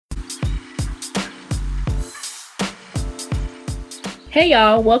Hey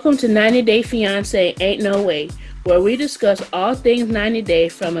y'all, welcome to 90 Day Fiance Ain't No Way, where we discuss all things 90 Day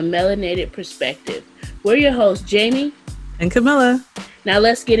from a melanated perspective. We're your hosts, Jamie and Camilla. Now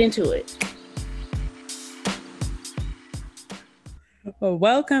let's get into it. Well,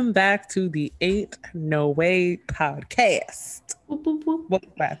 welcome back to the Ain't No Way podcast. Boop, boop,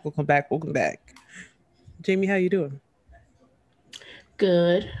 boop. Welcome back. Jamie, how you doing?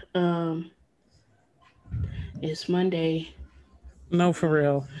 Good. It's Monday. No, for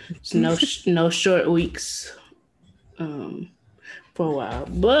real. It's no short weeks for a while,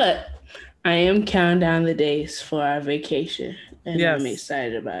 but I am counting down the days for our vacation, and I'm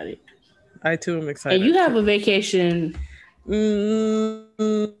excited about it. I too am excited. And you have a vacation.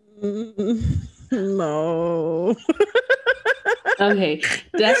 No. Okay,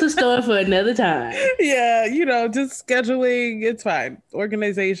 that's a story for another time. Yeah, just scheduling, it's fine.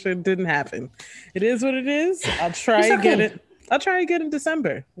 Organization didn't happen. It is what it is. I'll try again in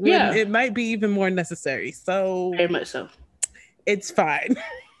December. Yeah. It might be even more necessary. So very much so. It's fine.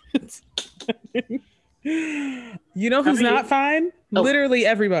 You know who's not fine? Oh. Literally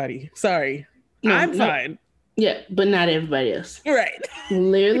everybody. Sorry. No, I'm fine. Yeah, but not everybody else. Right.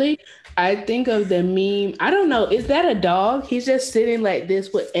 Literally, I think of the meme. I don't know. Is that a dog? He's just sitting like this,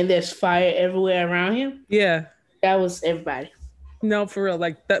 and there's fire everywhere around him. Yeah. That was everybody. No, for real.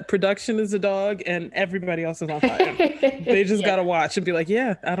 Like, that production is a dog and everybody else is on fire. They just got to watch and be like,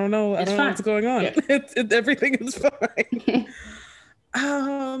 yeah, I don't know. I don't know what's going on. Yeah. Everything is fine.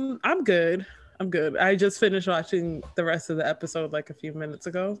 I'm good. I just finished watching the rest of the episode like a few minutes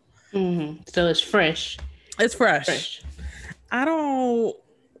ago. Mm-hmm. So it's fresh. It's fresh.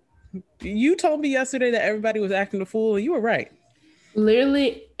 You told me yesterday that everybody was acting a fool, and you were right.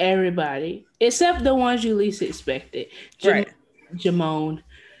 Literally everybody, except the ones you least expected. Right. Jamone,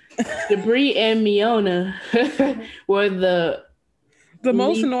 Debris, and Miona were the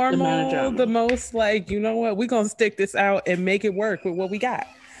most normal, the most like, you know what, we're going to stick this out and make it work with what we got.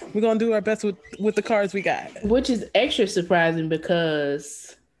 We're going to do our best with the cards we got. Which is extra surprising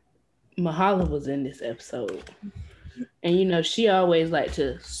because Mahala was in this episode. And, she always like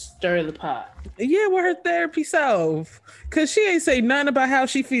to stir the pot. Yeah, with her therapy self. Because she ain't say nothing about how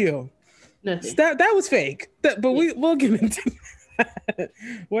she feel. Nothing. That was fake. We'll get into that.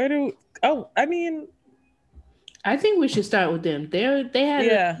 I think we should start with them. They had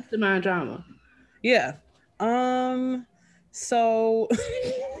a amount of drama. Yeah. So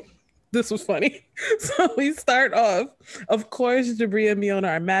this was funny. So we start off. Of course, Debris and Miona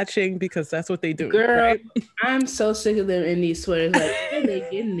are matching because that's what they do. Girl, right? I'm so sick of them in these sweaters. Like, where are they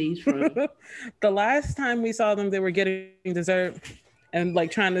getting these from? The last time we saw them, they were getting dessert and like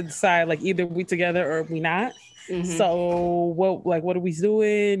trying to decide like either we together or we not. Mm-hmm. So what are we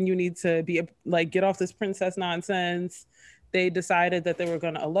doing? You need to be like, get off this princess nonsense. They decided that they were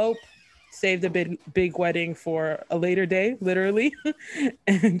going to elope, save the big wedding for a later day, literally,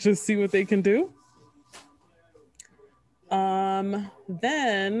 and just see what they can do. Then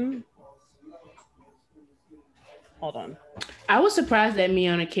hold on. I was surprised that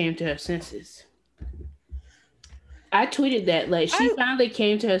Miona came to her senses. I tweeted that, like, she finally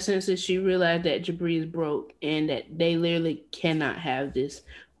came to her senses. She realized that Jabri is broke and that they literally cannot have this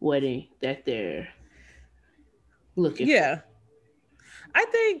wedding that they're looking for. I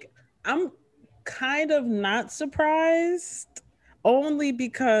think I'm kind of not surprised, only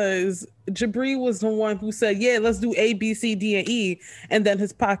because Jabri was the one who said, yeah, let's do A, B, C, D, and E. And then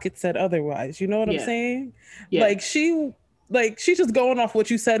his pocket said otherwise. You know what I'm saying? Yeah. Like, she's just going off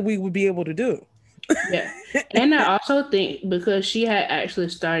what you said we would be able to do. Yeah. And I also think because she had actually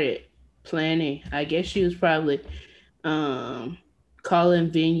started planning, I guess she was probably calling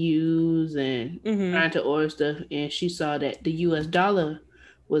venues and trying to order stuff, and she saw that the US dollar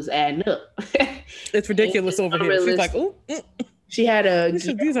was adding up. It's ridiculous over here. She's like, ooh. She had a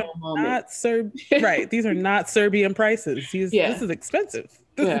these are not right. These are not Serbian prices. This is expensive.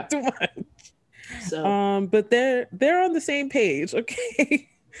 This is too much. So but they're on the same page, okay?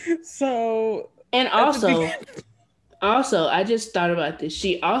 So and also, I just thought about this.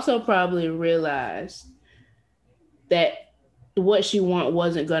 She also probably realized that what she wanted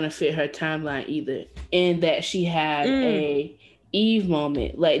wasn't going to fit her timeline either, and that she had a Eve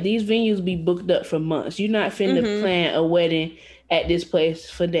moment. Like, these venues be booked up for months. You're not finna plan a wedding at this place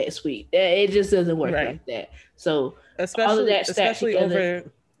for next week. It just doesn't work like that. So all of that especially over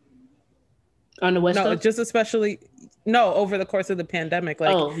on the West Coast? Just especially over the course of the pandemic.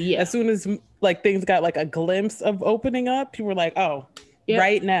 Like, as soon as like things got like a glimpse of opening up, people were like, oh, Yep.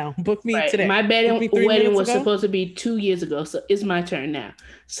 right now. Book me Right. today. My Book me 3 wedding minutes was ago. supposed to be 2 years ago, so it's my turn now.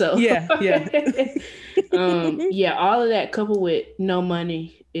 So Yeah. yeah, all of that coupled with no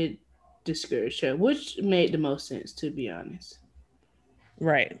money, it discouraged her, which made the most sense to be honest.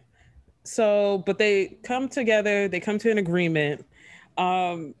 Right. So, but they come together, they come to an agreement.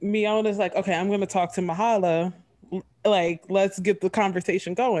 Miona's like, okay, I'm gonna talk to Mahala. Like, let's get the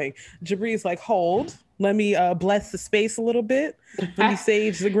conversation going. Jabri's like, hold, let me bless the space a little bit. Let me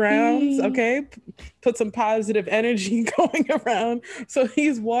sage the grounds, okay? Put some positive energy going around. So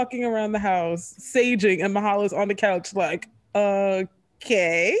he's walking around the house, saging, and Mahala's on the couch, like,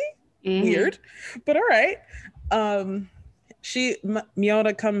 okay, weird, but all right.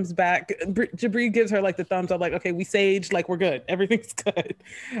 Miona comes back. Jabri gives her like the thumbs up, like, okay, we sage, like we're good, everything's good.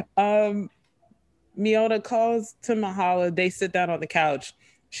 Miona calls to Mahala. They sit down on the couch.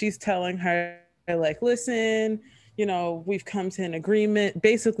 She's telling her, like, listen, we've come to an agreement,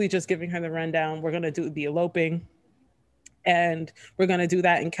 basically just giving her the rundown. We're going to do the eloping, and we're going to do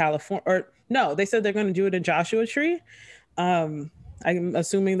that in California. Or no, they said they're going to do it in Joshua Tree. I'm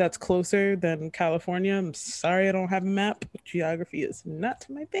assuming that's closer than California. I'm sorry, I don't have a map. Geography is not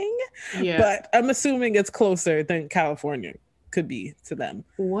my thing. Yeah. But I'm assuming it's closer than California could be to them.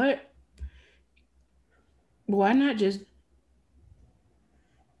 What? Why not just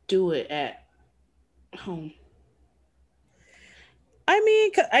do it at home? I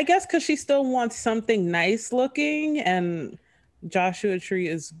mean, I guess because she still wants something nice looking, and Joshua Tree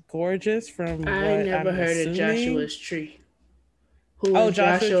is gorgeous. From I never heard of Joshua's Tree. Who is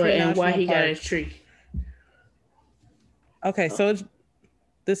Joshua Tree and why he got a tree? Okay, so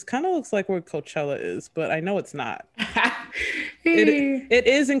this kind of looks like where Coachella is, but I know it's not. It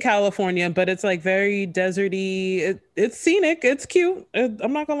is in California, but it's like very deserty. It's scenic. It's cute.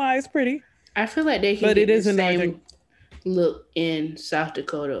 I'm not gonna lie, it's pretty. I feel like they can get the same look in South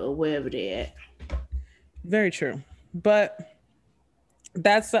Dakota or wherever they're at. Very true. But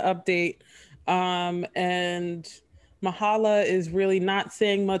that's the update. And Mahala is really not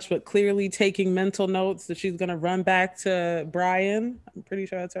saying much, but clearly taking mental notes that she's going to run back to Brian. I'm pretty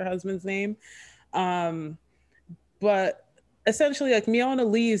sure that's her husband's name. But essentially, like, Miona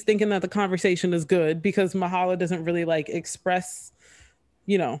leaves thinking that the conversation is good because Mahala doesn't really like express,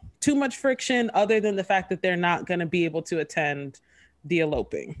 too much friction other than the fact that they're not going to be able to attend the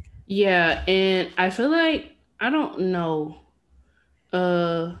eloping. Yeah. And I feel like, I don't know.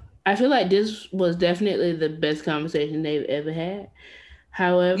 I feel like this was definitely the best conversation they've ever had.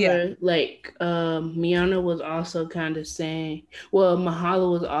 However, like Miona was also kind of saying, well,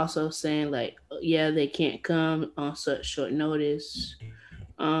 Mahala was also saying, like, yeah, they can't come on such short notice.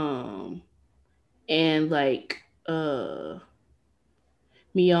 And like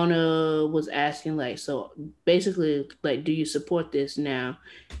Miona was asking, like, so basically, like, do you support this now?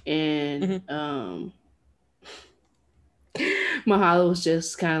 And Mahala was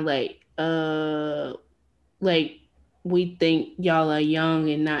just kind of like, we think y'all are young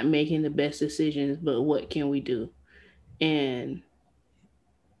and not making the best decisions, but what can we do? And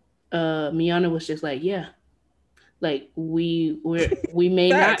Miona was just like, yeah, like we may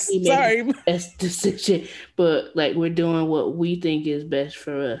not be making the best decision, but like we're doing what we think is best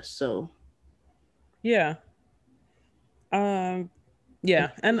for us. So yeah.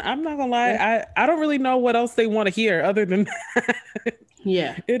 Yeah, and I'm not gonna lie, I don't really know what else they want to hear other than that.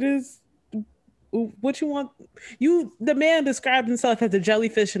 Yeah, it is what you want. The man described himself as a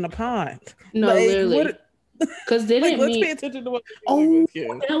jellyfish in a pond. No, like, literally. Because they didn't let's pay attention to what.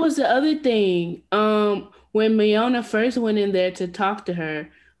 That was the other thing. When Miona first went in there to talk to her,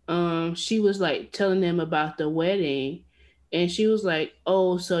 she was like telling them about the wedding, and she was like,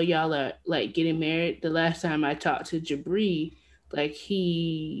 "Oh, so y'all are like getting married?" The last time I talked to Jabri, like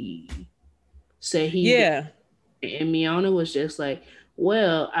he said he and Miona was just like,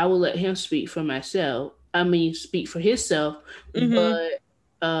 "Well, I will let him speak for myself. I mean, speak for himself, but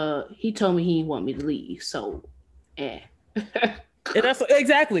he told me he didn't want me to leave, so and that's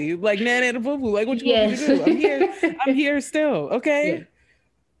exactly like nan and boo boo. Like, what you want me to do? I'm here still. Okay. Yeah.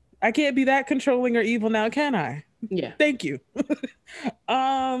 I can't be that controlling or evil now, can I? Yeah. Thank you.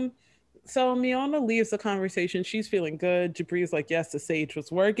 So Miona leaves the conversation. She's feeling good. Jabri's like, yes, the sage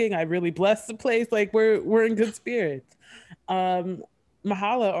was working. I really blessed the place. Like, we're in good spirits.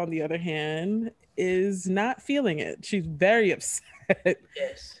 Mahala, on the other hand, is not feeling it. She's very upset.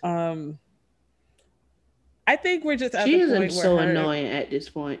 Yes. I think we're just at the point where so annoying at this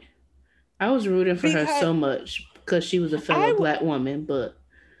point. I was rooting for her so much because she was a fellow Black woman, but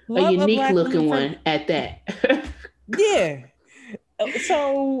a unique looking one at that. Yeah.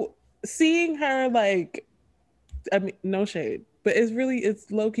 So seeing her, like, I mean, no shade. But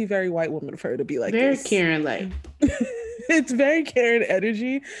it's low-key very white woman for her to be like Very this. Karen like. It's very Karen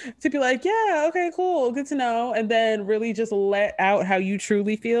energy to be like, yeah, okay, cool, good to know. And then really just let out how you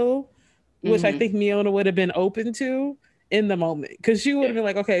truly feel, which I think Miona would have been open to in the moment. Because she would have been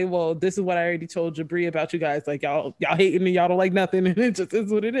like, okay, well, this is what I already told Jabri about you guys. Like, y'all hating me, y'all don't like nothing, and it just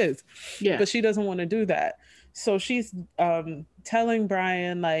is what it is. Yeah. But she doesn't want to do that. So she's telling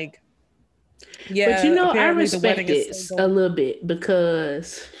Brian, like, yeah, but I respect it a little bit,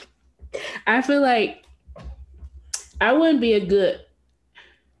 because I feel like I wouldn't be a good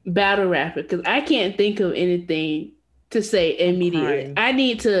battle rapper because I can't think of anything to say immediately. I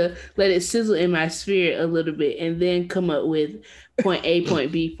need to let it sizzle in my spirit a little bit and then come up with point A,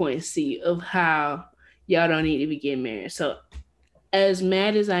 point B, point C of how y'all don't need to be getting married. So as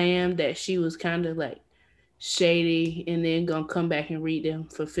mad as I am that she was kind of like shady and then gonna come back and read them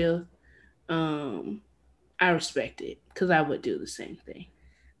for filth, I respect it because I would do the same thing.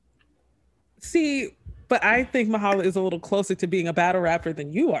 See, but I think Mahala is a little closer to being a battle rapper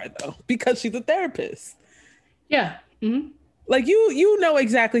than you are, though, because she's a therapist. Yeah. Mm-hmm. Like you know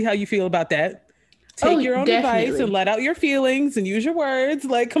exactly how you feel about that. Take your own advice and let out your feelings and use your words.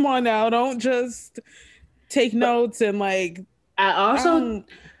 Like, come on now, don't just take notes and like. I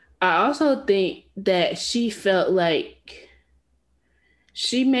also think that she felt like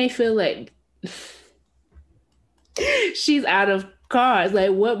she may feel like she's out of cards.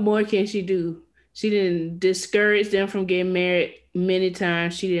 Like, what more can she do? She didn't discourage them from getting married many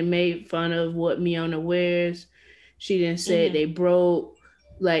times. She didn't make fun of what Miona wears. She didn't say they broke.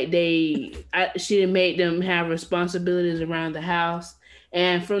 Like she didn't make them have responsibilities around the house.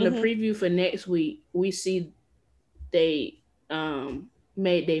 And from the preview for next week, we see they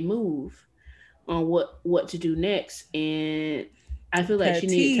made they move on what to do next. And I feel like she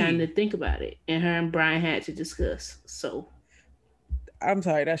needed time to think about it. And her and Brian had to discuss. So I'm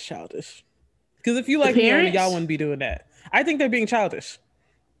sorry, that's childish. Because if you like Miona, y'all wouldn't be doing that. I think they're being childish.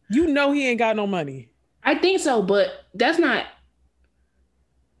 You know he ain't got no money. I think so, but that's not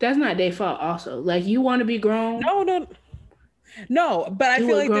their fault also. Like, you want to be grown? No, but I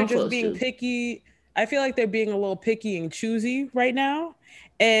feel like they're just being picky. I feel like they're being a little picky and choosy right now.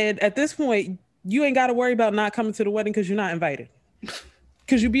 And at this point, you ain't got to worry about not coming to the wedding because you're not invited.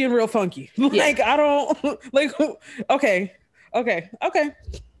 Because you're being real funky. Like, I don't, like, okay.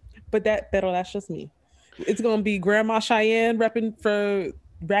 But that's just me. It's going to be Grandma Cheyenne repping for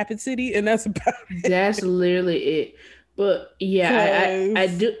Rapid City, and that's about it. That's literally it. But yeah,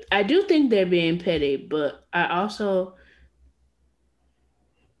 I do think they're being petty, but I also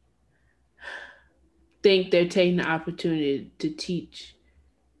think they're taking the opportunity to teach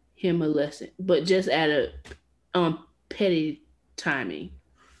him a lesson, but just at a petty timing.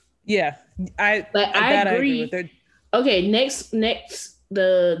 Yeah, I agree with it. Okay, next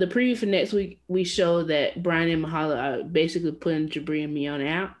the preview for next week, we show that Brian and Mahala are basically putting Jabri and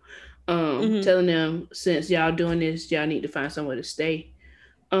Miona out. Telling them, since y'all doing this, y'all need to find somewhere to stay.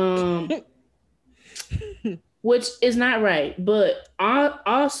 Which is not right. But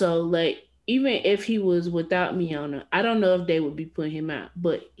also, like, even if he was without Miona, I don't know if they would be putting him out,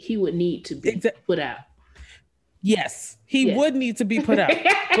 but he would need to be put out. Yes, he would need to be put out.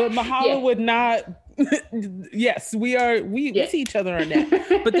 But Mahala would not. Yes, we see each other on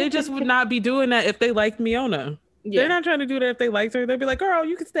that. But they just would not be doing that if they liked Miona. They're not trying to do that if they liked her. They'd be like, girl,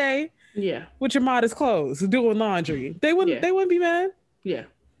 you can stay. Yeah. With your modest clothes, doing laundry. They wouldn't be mad. Yeah.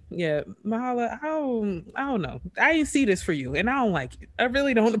 Yeah. Mahala, I don't know. I didn't see this for you, and I don't like it. I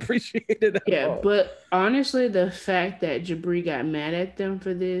really don't appreciate it at all. But honestly, the fact that Jabri got mad at them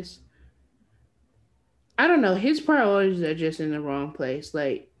for this, I don't know. His priorities are just in the wrong place.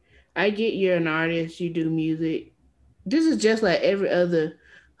 Like, I get you're an artist, you do music. This is just like every other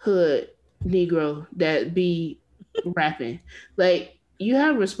hood Negro that be rapping. Like, you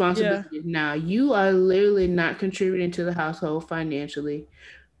have responsibilities now. You are literally not contributing to the household financially,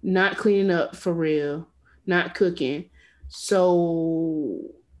 not cleaning up for real, not cooking. So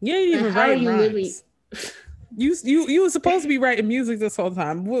you ain't even writing rhymes. You were supposed to be writing music this whole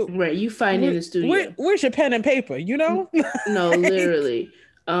time. Right, you fighting in the studio. Where's your pen and paper? You know? No, literally.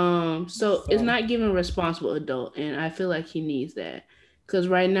 So it's not giving a responsible adult, and I feel like he needs that, because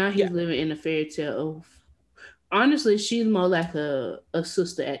right now he's living in a fairy tale of. Honestly, she's more like a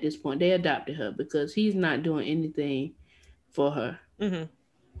sister at this point. They adopted her because he's not doing anything for her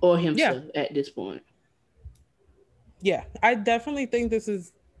or himself at this point. Yeah, I definitely think this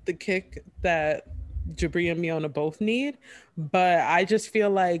is the kick that Jabri and Miona both need, but I just feel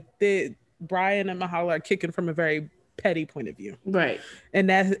like Brian and Mahala are kicking from a very petty point of view, right? And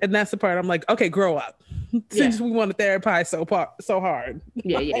that's the part I'm like, okay, grow up. since we want to therapize so hard.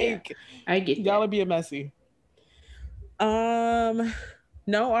 Yeah. I get that. Y'all are being messy. No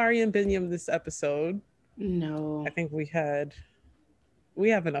Ari and Binyam this episode. No. I think we have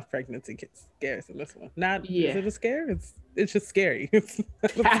enough pregnancy scares in this one. Not is it a scare? It's just scary. It's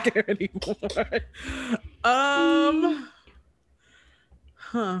not scare anymore.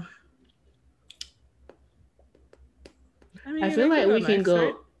 Huh. I mean, I feel like we can go.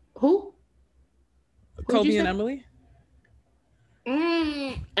 Right? Who? Kobe and Emily.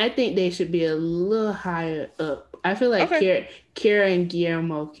 I think they should be a little higher up. I feel like Kara and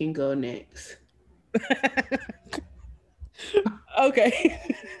Guillermo can go next. Okay.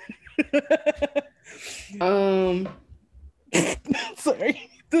 Sorry,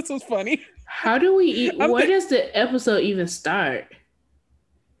 this was funny. How do we eat? Where does the episode even start?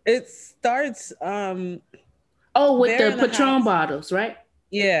 It starts. With the Patron bottles, right?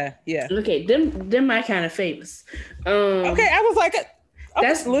 Yeah. Okay, them my kind of favorites. Okay, I was like,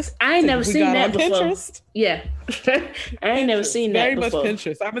 I ain't never seen that before. Pinterest. Yeah, I ain't never seen that before. Very much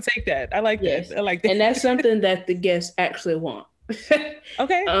Pinterest. I'm gonna take that. I like that. I like that. And that's something that the guests actually want.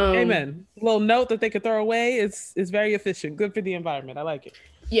 Okay, amen. A little note that they could throw away. It's very efficient. Good for the environment. I like it.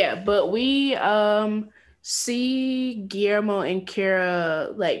 Yeah, but we see Guillermo and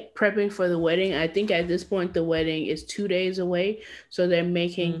Kara like prepping for the wedding. I think at this point the wedding is 2 days away, so they're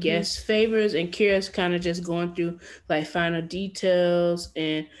making guest favors, and Kara's kind of just going through like final details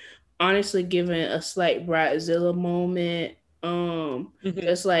and honestly giving a slight Bridezilla moment.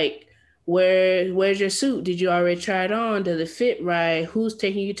 Just like, where's your suit? Did you already try it on? Does it fit right? Who's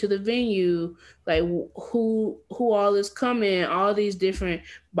taking you to the venue? Like who all is coming? All these different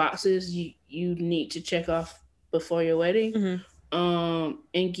boxes you need to check off before your wedding.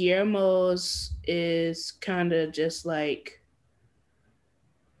 And Guillermo's is kind of just like,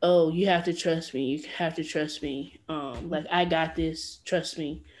 oh, you have to trust me. You have to trust me. Like, I got this. Trust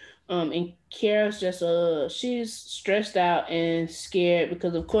me. And Kara's just she's stressed out and scared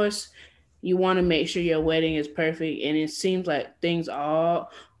because, of course, you want to make sure your wedding is perfect, and it seems like things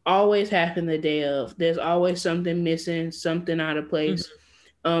always happen the day of. There's always something missing, something out of place.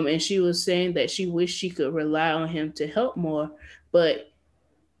 And she was saying that she wished she could rely on him to help more, but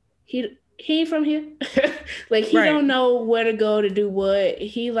he ain't from here. Like, he don't know where to go to do what.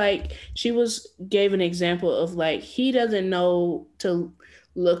 She gave an example of like, he doesn't know to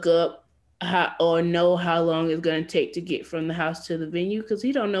look up or know how long it's going to take to get from the house to the venue, because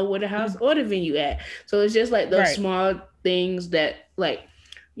he don't know where the house or the venue at. So it's just like those small things that like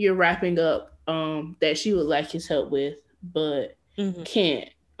you're wrapping up that she would like his help with, but can't.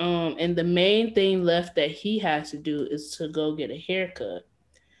 And the main thing left that he has to do is to go get a haircut.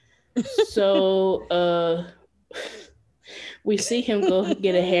 So we see him go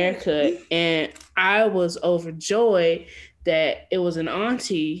get a haircut, and I was overjoyed that it was an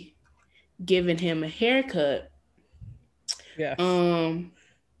auntie giving him a haircut. Yeah.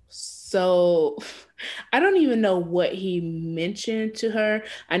 So I don't even know what he mentioned to her.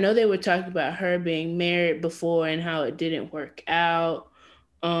 I know they were talking about her being married before and how it didn't work out.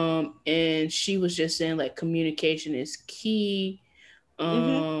 And she was just saying like communication is key.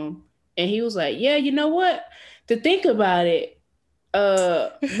 And he was like, yeah, you know what? To think about it,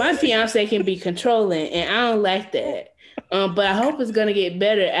 my fiance can be controlling, and I don't like that. But I hope it's gonna get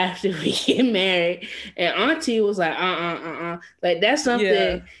better after we get married. And Auntie was like, like, that's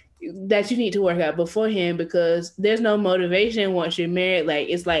something that you need to work out beforehand, because there's no motivation once you're married. Like,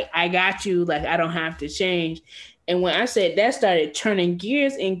 it's like, I got you. Like, I don't have to change. And when I said that started turning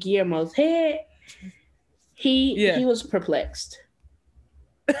gears in Guillermo's head, he was perplexed.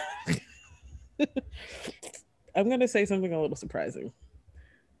 I'm gonna say something a little surprising.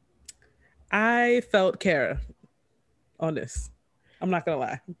 I felt Kara on this. I'm not gonna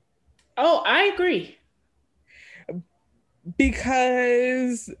lie. Oh, I agree.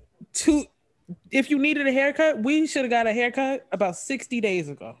 Because if you needed a haircut, we should have got a haircut about 60 days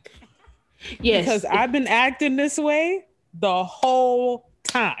ago. Yes. Because I've been acting this way the whole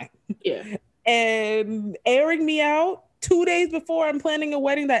time. Yeah. And airing me out 2 days before I'm planning a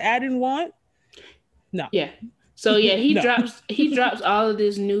wedding that I didn't want. No. Yeah. So yeah, he drops all of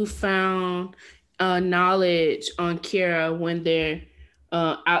this newfound knowledge on Kara when they're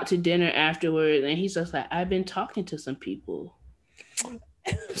out to dinner afterwards, and he's just like, I've been talking to some people. She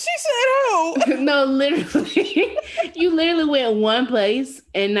said who? No, literally. You literally went one place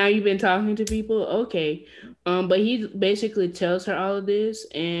and now you've been talking to people. Okay. But he basically tells her all of this,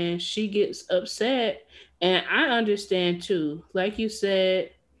 and she gets upset. And I understand too. Like you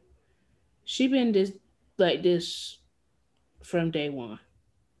said, she been this from day one.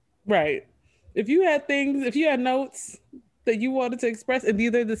 Right. If you had notes that you wanted to express, and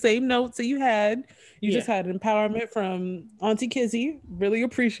these are the same notes that you just Yeah. had empowerment from Auntie Kizzy. Really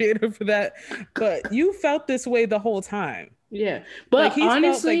appreciate her for that. But you felt this way the whole time. Yeah. Like But he's felt like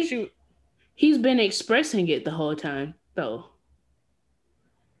honestly, shoot, he's been expressing it the whole time, though.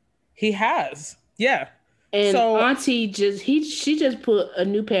 he has. Yeah. And So Auntie she just put a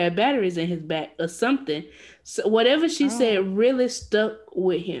new pair of batteries in his back or something. So whatever she oh, said really stuck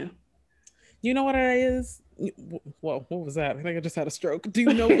with him. you know what it is? Whoa, what was that? I think I just had a stroke. Do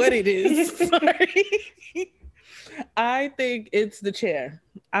you know what it is? Sorry. I think it's the chair.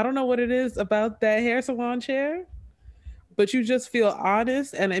 I don't know what it is about that hair salon chair, but you just feel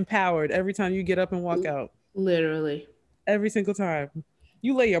honest and empowered every time you get up and walk out. Literally. Every single time.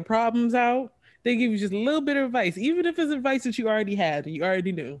 You lay your problems out. They give you just a little bit of advice, even if it's advice that you already had, you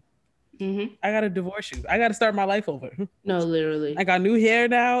already knew. Hmm. I gotta divorce you. I gotta start my life over. No, I literally. got new hair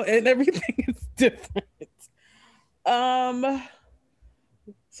now, and everything is different. Um.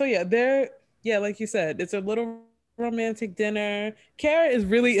 So yeah, yeah, like you said, it's a little romantic dinner. Kara is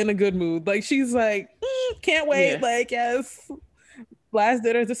really in a good mood. Like she's like, can't wait. Yeah. Like yes, last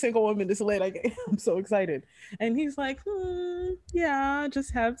dinner as a single woman this late. I'm so excited. And he's like, yeah,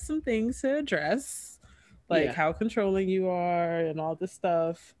 just have some things to address, like Yeah. how controlling you are and all this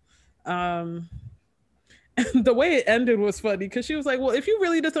stuff. Um, the way it ended was funny because she was like, well, if you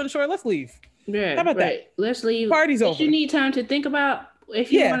really just unsure, let's leave. How Yeah. about that? Right. Let's leave. Party's If you over. need time to think about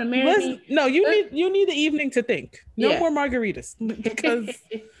if you Yeah, want to marry let's me, no, let, you need the evening to think. No yeah. more margaritas because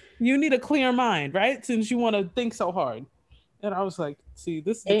you need a clear mind, right? Since you want to think so hard. And I was like, see,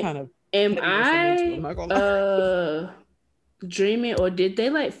 this is the am, kind of am pettiness I'm into. I'm I not gonna lie. dreaming, or did they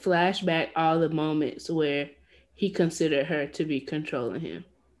like flashback all the moments where he considered her to be controlling him?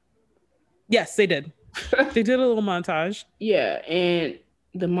 Yes, they did. They did a little montage. Yeah, and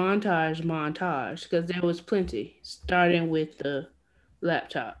the montage, because there was plenty, starting with the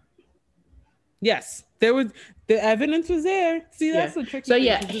laptop. Yes, there was the evidence was there. See, Yeah. that's the tricky So thing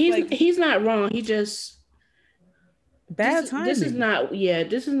yeah, because it's like he's not wrong. He just bad this is timing. not, yeah,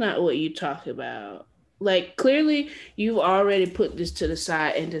 this is not what you talk about. Like clearly you've already put this to the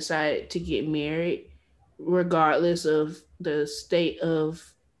side and decided to get married regardless of the state of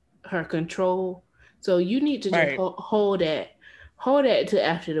her control. So you need to just Right. hold that to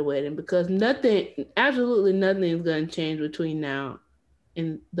after the wedding, because nothing, absolutely nothing is going to change between now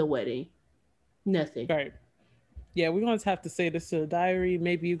and the wedding. Nothing. Right. Yeah, we're gonna have to say this to the diary.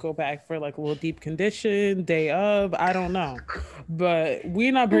 Maybe you go back for like a little deep condition, day of. I don't know. But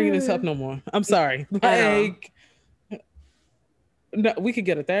we're not bringing this up no more. I'm sorry. At all. Like no, we could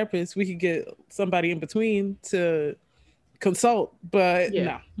get a therapist. We could get somebody in between to consult, but Yeah.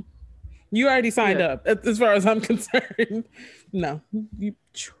 no. You already signed Yeah. up as far as I'm concerned. No. You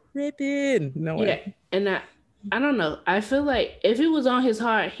tripping. No Yeah. way. And I don't know. I feel like if it was on his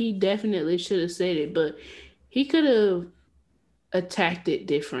heart, he definitely should have said it, but he could have attacked it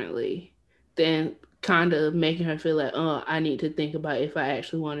differently than kind of making her feel like, oh, I need to think about if I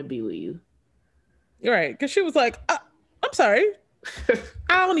actually want to be with you. You're right. Because she was like, I'm sorry.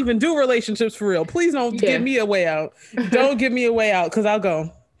 I don't even do relationships for real. Please don't give Yeah. me a way out. Don't give me a way out because I'll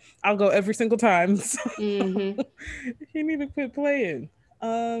go. I'll go every single time. Hmm. You need to quit playing.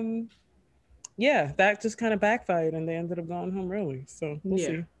 Um, yeah, that just kind of backfired and they ended up going home early. So we'll Yeah.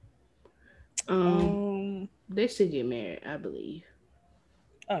 see. Um, Um, they should get married, I believe.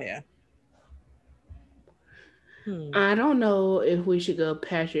 oh yeah. Hmm. I don't know if we should go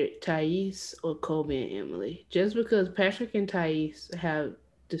Patrick, Thais, or Kobe and Emily, just because Patrick and Thais have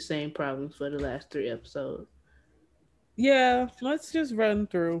the same problems for the last three episodes. Yeah, let's just run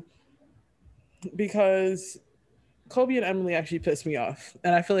through because Kobe and Emily actually pissed me off.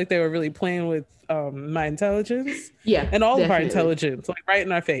 And I feel like they were really playing with my intelligence Yeah, and all of our definitely. intelligence, like right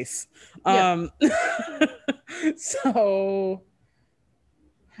in our face. Yeah, So,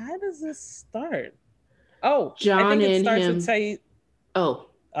 how does this start? Oh, I John think it and starts with him. Tate. Oh,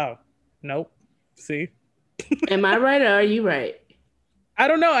 Oh, nope. See? am I right or are you right? I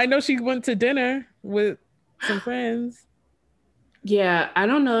don't know. I know she went to dinner with some friends Yeah, I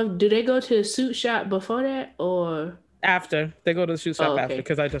don't know. Do they go to the suit shop before that or? after. They go to the shoe Oh, shop after okay.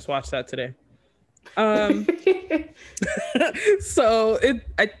 because I just watched that today. Um, so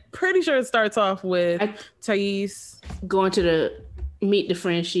I'm pretty sure it starts off with I Thais. going to the meet the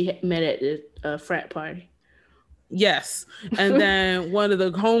friend she met at the frat party. Yes. And then one of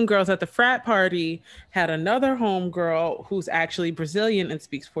the homegirls at the frat party had another homegirl who's actually Brazilian and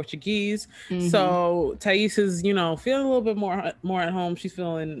speaks Portuguese. Hmm. So Thais is, feeling a little bit more at home. She's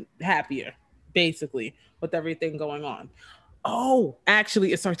feeling happier, basically, with everything going on. Oh,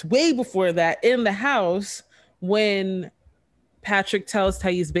 actually, it starts way before that in the house when Patrick tells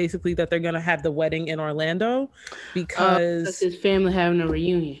Thais basically that they're gonna have the wedding in Orlando Because because his family having a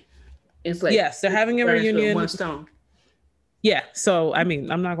reunion. It's like yes, they're two having a birds with one reunion. stone. Yeah, so I mean,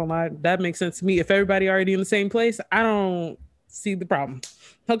 I'm not gonna lie, that makes sense to me. If everybody already in the same place, I don't see the problem.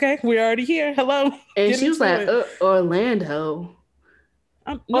 Okay, we're already here. Hello, And get she was into like, it. Orlando.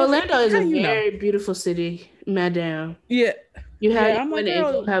 No, Orlando is how a do you know? very beautiful city, madam. Yeah, You have yeah. your I'm like, money and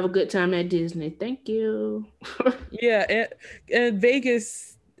go girl, have a good time at Disney. Thank you. yeah. And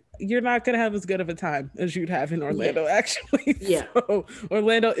Vegas, you're not gonna have as good of a time as you'd have in Orlando, Yes. actually. Yeah. So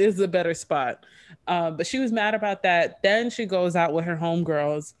Orlando is a better spot. But she was mad about that. Then she goes out with her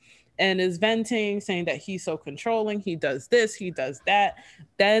homegirls and is venting, saying that he's so controlling. He does this, he does that.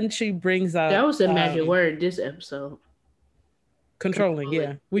 Then she brings That up was the magic word this episode. controlling. Controlling.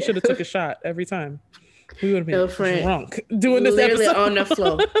 Yeah, we Yeah. should have took a shot every time. We would have been No friend. drunk doing this Literally episode. on the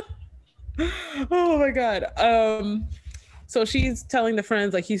floor. Oh my god. So she's telling the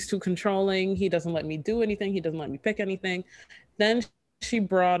friends like he's too controlling. He doesn't let me do anything. He doesn't let me pick anything. Then she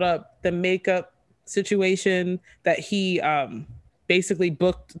brought up the makeup situation that he basically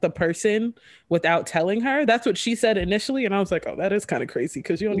booked the person without telling her. That's what she said initially, and I was like, "Oh, that is kind of crazy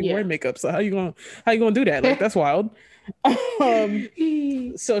because you don't even Yeah. wear makeup. So how you gonna do that? Like that's wild." um,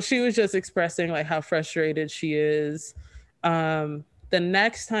 so she was just expressing like how frustrated she is. The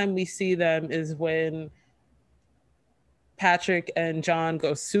next time we see them is when Patrick and John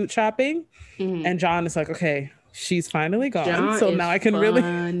go suit shopping, Mhm. and John is like, "Okay, she's finally gone, John so is now I can really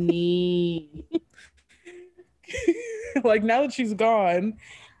funny. like now that she's gone,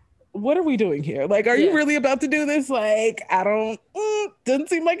 what are we doing here? Like, are you Yeah. really about to do this? Like, I don't, doesn't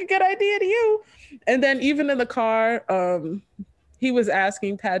seem like a good idea to you." And then even in the car, he was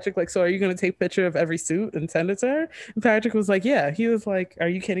asking Patrick, like, "So are you going to take a picture of every suit and send it to her?" And Patrick was like, "Yeah." He was like, "Are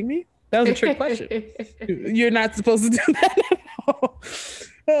you kidding me? That was a trick question. You're not supposed to do that at all."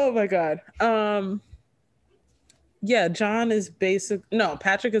 Oh my god. Yeah,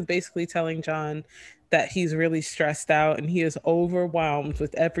 Patrick is basically telling John that he's really stressed out and he is overwhelmed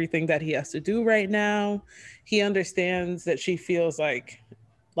with everything that he has to do right now. He understands that she feels like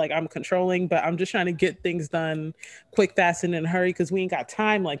I'm controlling, but I'm just trying to get things done quick, fast, and in a hurry because we ain't got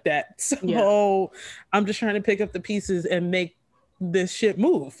time like that. So Yeah. I'm just trying to pick up the pieces and make this shit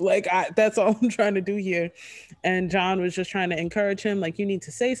move. That's all I'm trying to do here. And John was just trying to encourage him, like, you need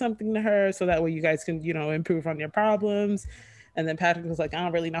to say something to her so that way you guys can, improve on your problems. And then Patrick was like, I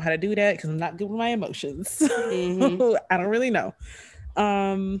don't really know how to do that because I'm not good with my emotions. Mm-hmm. I don't really know.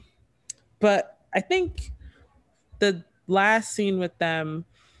 But I think the last scene with them,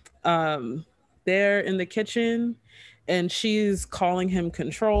 they're in the kitchen and she's calling him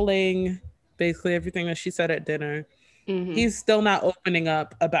controlling, basically everything that she said at dinner. Mm-hmm. He's still not opening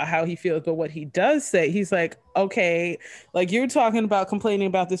up about how he feels, but what he does say, he's like, okay, like you're talking about complaining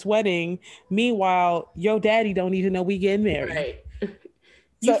about this wedding, meanwhile your daddy don't even know we getting married. Right.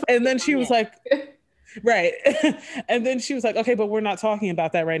 You So and then focus she on was like, that. right. And then she was like, okay, but we're not talking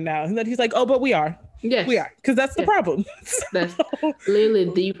about that right now. And then he's like, oh, but we are Yes. because that's the Yeah. problem. That's So,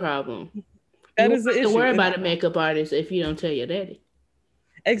 literally the problem. You that won't is the have to issue. worry And about a makeup artist if you don't tell your daddy.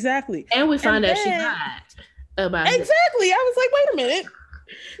 exactly. And we And find out she then lied about him. exactly. I was like, wait a minute.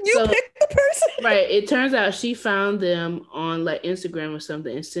 You So picked the person. right, it turns out she found them on like Instagram or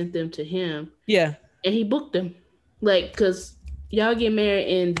something and sent them to him, Yeah. and he booked them. Like, cause y'all get married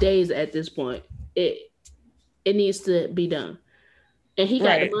in days at this point. It needs to be done. And he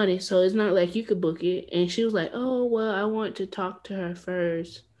got the Right. money, so it's not like you could book it. And she was like, "Oh well, I want to talk to her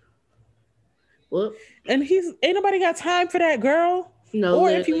first." Well, And ain't nobody got time for that, girl. no, Or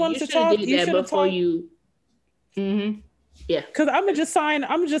if you literally, wanted you to should have talk, did you that should have before talked. you. Mm-hmm. Yeah. Cause I'm gonna just sign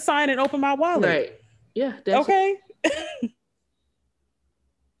and open my wallet. Right. Yeah. That's it. Okay.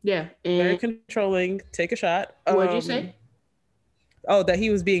 Yeah. Very And controlling. Take a shot. what'd you say? Oh, that she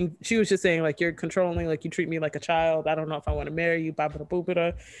was just saying like you're controlling, like you treat me like a child. I don't know if I want to marry you, baba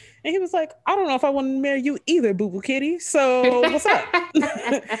boobada. And he was like, I don't know if I want to marry you either, boo boo kitty. So what's up?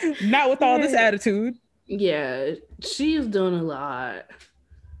 Not with all this attitude. Yeah, she's doing a lot.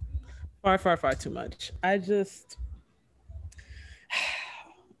 Far, far, far too much. I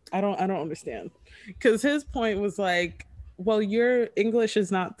don't understand. Because his point was like, well, your English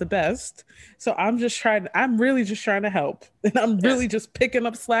is not the best. So I'm really just trying to help. And I'm Yeah. really just picking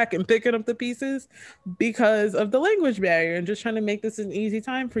up slack and picking up the pieces because of the language barrier and just trying to make this an easy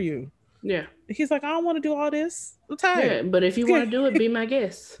time for you. Yeah. He's like, I don't want to do all this. I'm Yeah. tired. But if you want to do it, be my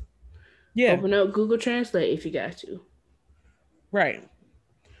guest. Yeah, Open up Google Translate if you got to. right.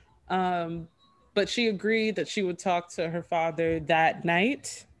 Um, but she agreed that she would talk to her father that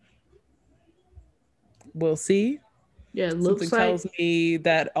night. We'll see. Yeah, Something looks like. tells me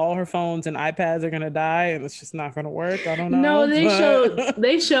that all her phones and iPads are gonna die, and it's just not gonna work. I don't No, know, but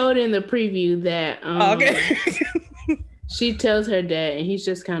they showed in the preview that okay. she tells her dad, and he's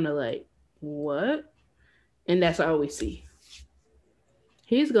just kind of like, "What?" And that's all we see.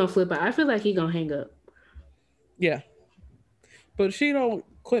 He's gonna flip out. I feel like he's gonna hang up. Yeah, but if she don't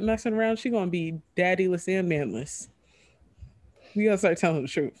quit messing around, she gonna be daddyless and manless. We gotta start telling the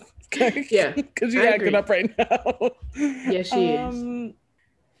truth, okay? Yeah, Because you I acting agree. up right now. Yes, she is.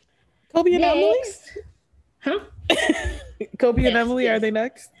 Kobe and Emily. Next, huh? Kobe and Yes, Emily, are yes, they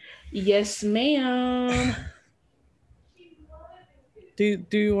next? yes, ma'am. Do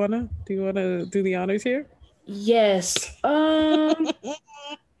you wanna do the honors here? Yes.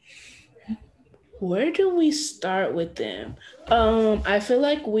 Where do we start with them? I feel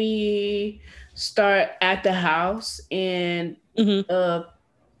like we start at the house and Mm-hmm. uh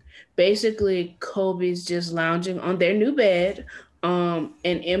basically Kobe's just lounging on their new bed. And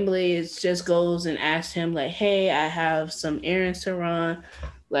Emily is just goes and asks him like, "Hey, I have some errands to run.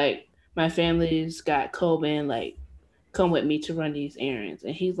 Like my family's got Kobe and like come with me to run these errands."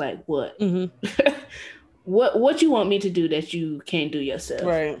 And he's like, "What? Mm-hmm. What you want me to do that you can't do yourself?"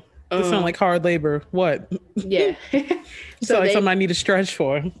 Right. This sound Um like hard labor. What? yeah. Sound So like they something I need to stretch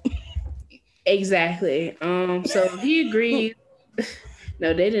for. exactly. So he agrees.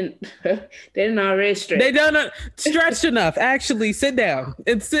 No, they didn't. They didn't already They stretch. don't stretched enough. Actually, sit down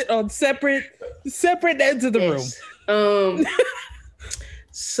and sit on separate ends of the room. Yes.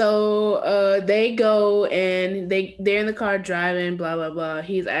 So they go and they're in the car driving, blah blah blah.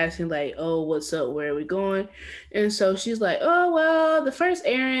 He's asking like, "Oh, what's up? Where are we going?" And so she's like, "Oh well, the first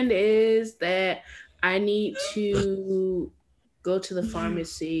errand is that I need to go to the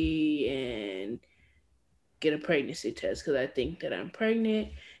pharmacy and get a pregnancy test because I think that I'm pregnant."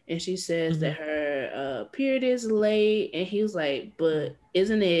 And she says Mm-hmm. that her period is late, and he was like, "But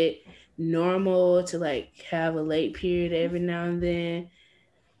isn't it normal to like have a late period every now and then?"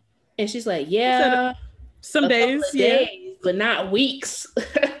 And she's like, He said "Yeah, some a couple days, of yeah. days, but not weeks."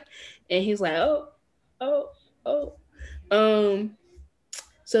 And he's like, "Oh, oh, oh." Um,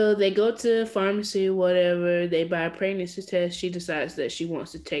 so they go to pharmacy, whatever. They buy a pregnancy test. She decides that she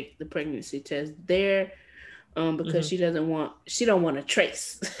wants to take the pregnancy test there, because Mm-hmm. she don't want to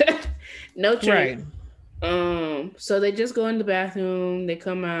trace, no trace. Right. So they just go in the bathroom. They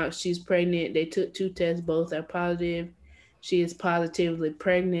come out. She's pregnant. They took two tests. Both are positive. She is positively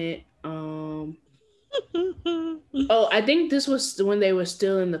pregnant. Oh, I think this was when they were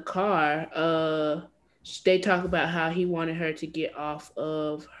still in the car. They talk about how he wanted her to get off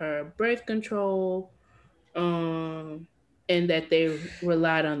of her birth control, um, and that they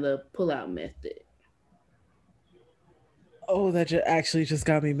relied on the pull-out method. Oh, that actually just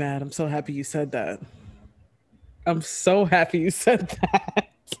got me mad. I'm so happy you said that. I'm so happy you said that.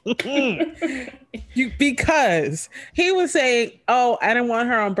 Because he was saying, "Oh, I didn't want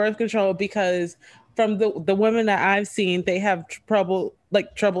her on birth control because from the women that I've seen, they have trouble It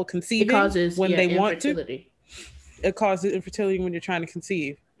conceiving causes, when yeah, they want to. infertility. It causes infertility when you're trying to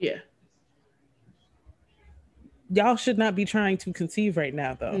conceive. Yeah, Y'all should not be trying to conceive right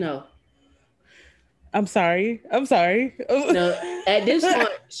now, though. no, I'm sorry. I'm sorry. no. At this point,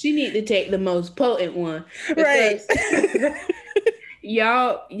 she need to take the most potent one Right. because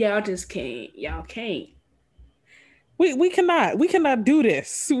y'all just can't. Y'all can't. We cannot do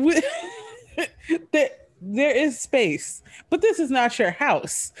this. There is space, but this is not your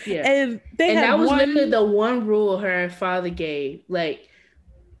house. Yeah. And they And had that was literally one. the one rule her father gave. Like,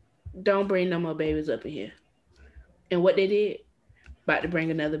 don't bring no more babies up in here. And what they did, about to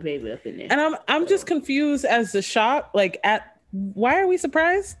bring another baby up in there. And I'm just confused as the shock. Like, at why are we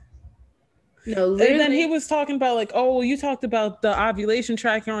surprised? No, And then he literally, was talking about like, oh, you talked about the ovulation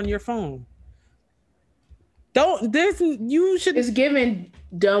tracker on your phone. Don't there's you should it's given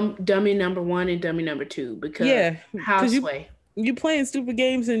dummy number one and dummy number two because yeah because houseway. you playing stupid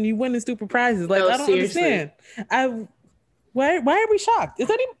games and you winning stupid prizes. Like No, I don't seriously. understand. I why are we shocked? Is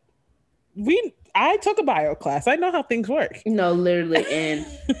that even I took a bio class. I know how things work. No, literally, and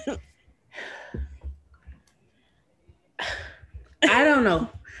I don't know.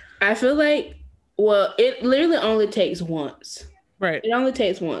 I feel like, well, it literally only takes once. Right. It only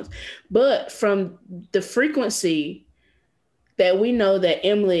takes once. But from the frequency that we know that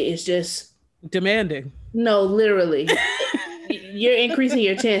Emily is just, Demanding. no, literally, you're increasing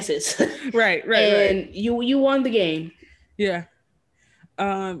your chances. Right. And you won the game. Yeah.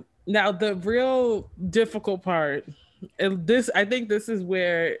 Now the real difficult part, and this I think this is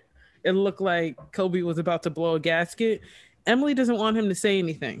where it looked like Kobe was about to blow a gasket. Emily doesn't want him to say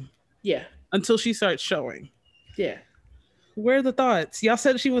anything. Yeah. Until she starts showing. Yeah. Where are the thoughts? Y'all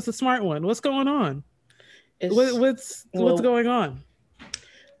said she was the smart one. What's going on? What's going on?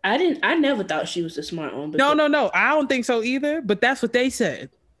 I never thought she was the smart one. No. I don't think so either, but that's what they said.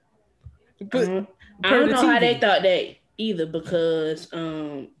 But I don't know how they thought that either, because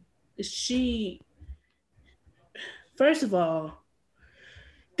she, first of all,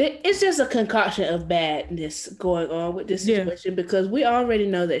 it's just a concoction of badness going on with this situation, because we already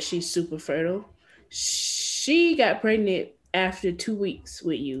know that she's super fertile. She got pregnant after 2 weeks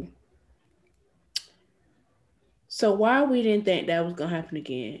with you. So why we didn't think that was going to happen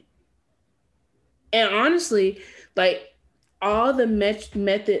again? And honestly, like, all the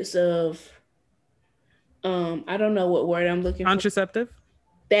methods of, I don't know what word I'm looking for. Contraceptive?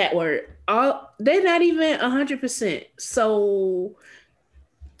 That word. They're not even 100%. So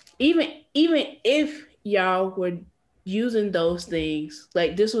even if y'all were using those things,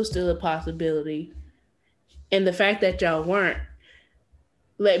 like, this was still a possibility. And the fact that y'all weren't,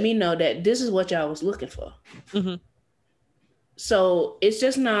 let me know that this is what y'all was looking for. Mm-hmm. So it's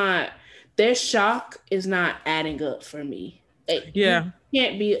just not, their shock is not adding up for me. You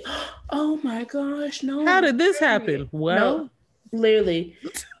can't be, oh my gosh, no. How did this happen? Well, no, literally,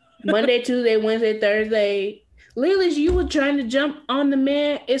 Monday, Tuesday, Wednesday, Thursday, literally, you were trying to jump on the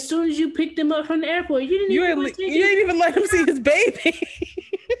man as soon as you picked him up from the airport. You didn't even let him see his baby.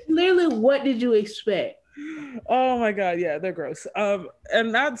 Literally, what did you expect? Oh my God, yeah, they're gross.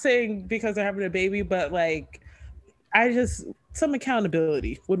 I'm not saying because they're having a baby, but like, some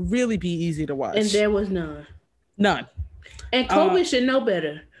accountability would really be easy to watch. And there was none. None. And Kobe should know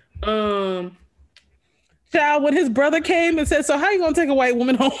better. Child, when his brother came and said, "So how you gonna take a white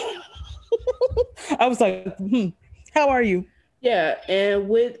woman home?" I was like, how are you? Yeah,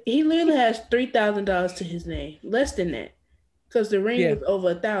 and he literally has $3,000 to his name, less than that, because the ring was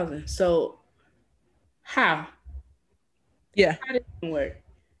over $1,000. So how? Yeah, how did it work?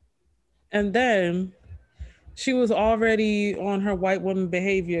 And then she was already on her white woman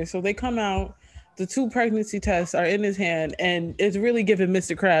behavior. So they come out, the 2 pregnancy tests are in his hand, and it's really giving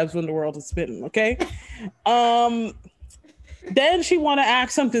Mr. Krabs when the world is spinning. Okay. Then she want to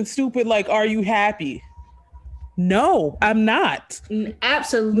ask something stupid like, "Are you happy?" No, I'm not.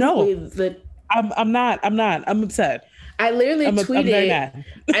 Absolutely. No, I'm not. I'm upset. I literally tweeted.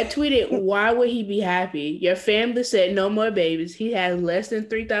 I tweeted, "Why would he be happy? Your family said no more babies. He has less than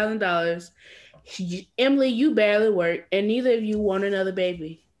 $3,000. Emily, you barely work, and neither of you want another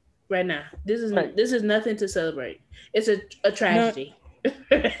baby right now. This is nothing to celebrate. It's a tragedy."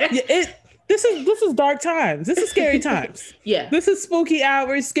 This is dark times. This is scary times. Yeah. This is spooky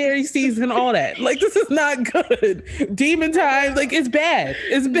hours, scary season, all that. Like, this is not good. Demon times, like, it's bad.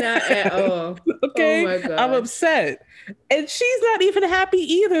 It's bad. Not at all. Okay. Oh my God. I'm upset. And she's not even happy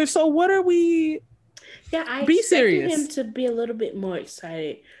either. So what are we? Yeah, I be serious. him to be a little bit more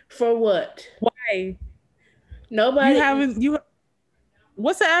excited. For what? Why? Nobody.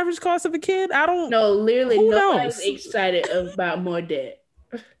 What's the average cost of a kid? I don't know. Literally, nobody's excited about more debt.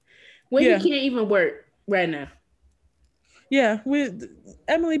 When you can't even work right now. Yeah,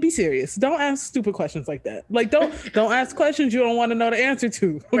 Emily, be serious. Don't ask stupid questions like that. Like, don't ask questions you don't want to know the answer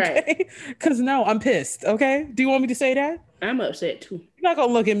to. Okay? Right. Because no, I'm pissed. Okay? Do you want me to say that? I'm upset too. You're not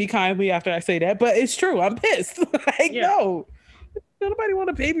gonna look at me kindly after I say that, but it's true. I'm pissed. Like, no. Nobody want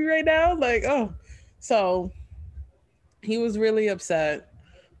a baby right now. Like, oh. So he was really upset.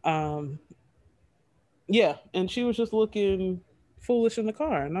 Yeah, and she was just looking foolish in the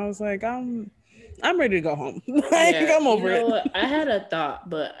car, and I was like, I'm ready to go home. I'm over it. What? I had a thought,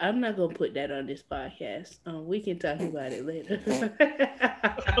 but I'm not gonna put that on this podcast. We can talk about it later.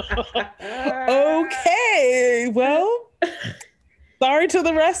 Okay, well, sorry to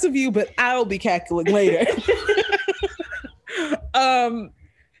the rest of you, but I'll be cackling later.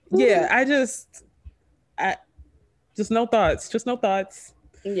 Yeah, I just no thoughts.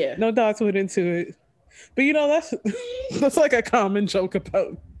 Yeah, no thoughts went into it. But that's like a common joke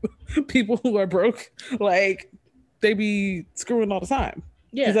about people who are broke. Like, they be screwing all the time.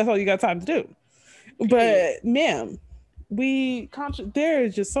 Yeah, because that's all you got time to do. But ma'am, there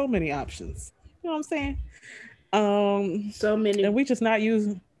is just so many options. You know what I'm saying? So many, and we just not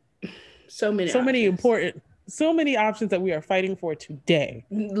using so many options that we are fighting for today.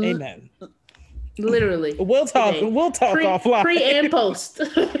 Amen. Literally. We'll talk offline. Pre and post.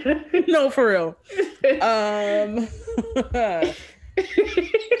 No, for real.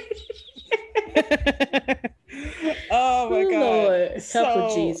 Oh my God. Lord, help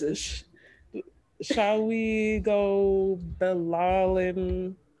of Jesus. Shall we go Bilal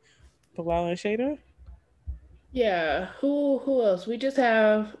and Bilal and Shada. Yeah. Who else? We just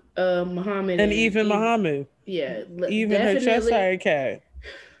have Muhammad And and even Eve. Muhammad. Yeah, Even her chest definitely, iron cat.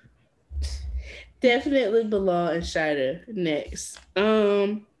 definitely Bilal and Shida next.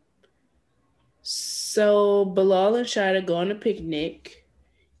 So Bilal and Shida go on a picnic,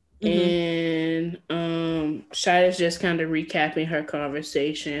 Mm-hmm. and Shida's just kind of recapping her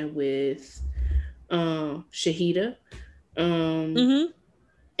conversation with Shahida. Um, Mm-hmm.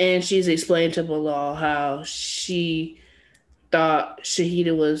 and she's explained to Bilal how she thought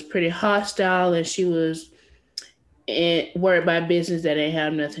Shahida was pretty hostile and she was worried by business that ain't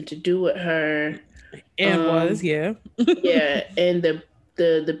have nothing to do with her. And was, Um, yeah. yeah, and the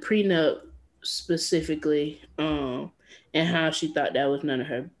prenup specifically, and how she thought that was none of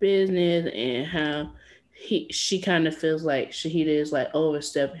her business, and how she kind of feels like Shahida is like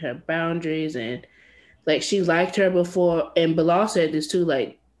overstepping her boundaries, and like she liked her before, and Bilal said this too,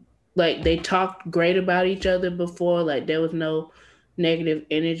 like they talked great about each other before, like there was no negative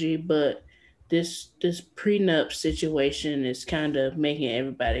energy, but this prenup situation is kind of making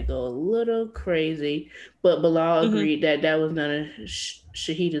everybody go a little crazy. But Bilal Mm-hmm. agreed that that was none of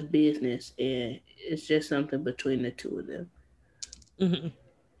Shahida's business, and it's just something between the two of them. Mm-hmm.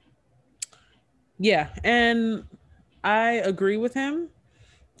 Yeah. And I agree with him.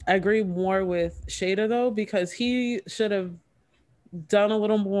 I agree more with Shada though, because he should have done a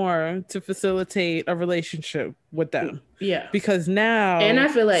little more to facilitate a relationship with them. Yeah, Because and I now,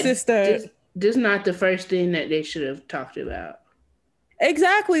 feel like sister, this not the first thing that they should have talked about.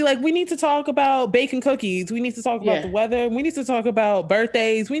 exactly. Like we need to talk about baking cookies. We need to talk about Yeah, the weather. We need to talk about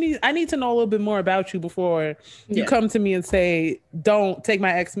birthdays. I need to know a little bit more about you before you yeah, come to me and say, "Don't take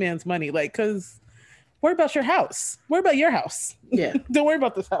my ex man's money." Like, cause worry about your house. Worry about your house. yeah. Don't worry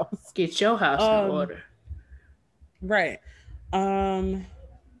about this house. Get your house in Um, order. right. Um,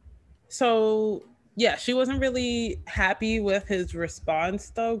 so yeah, she wasn't really happy with his response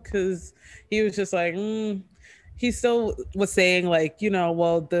though, because he was just like, he still was saying like,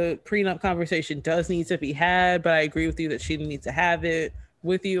 well, the prenup conversation does need to be had, but I agree with you that she didn't need to have it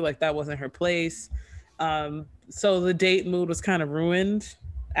with you. Like that wasn't her place. So the date mood was kind of ruined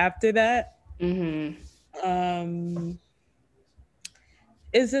after that. Mm-hmm. Um,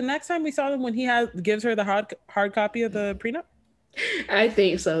 is the next time we saw him when he gives her the hard copy of the prenup? I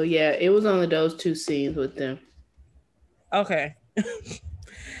think so. Yeah, it was only those two scenes with them. Okay.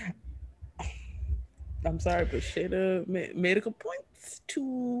 I'm sorry, but Shada made a good points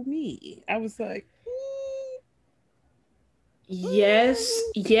to me. I was like, Yes,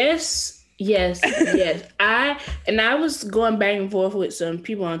 yes, yes, yes. I was going back and forth with some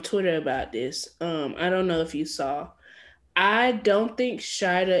people on Twitter about this. I don't know if you saw. I don't think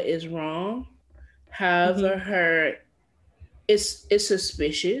Shida is wrong. mm-hmm, However, her it's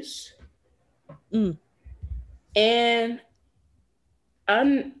suspicious, mm, and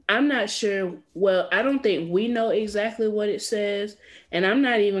I'm not sure. Well, I don't think we know exactly what it says, and I'm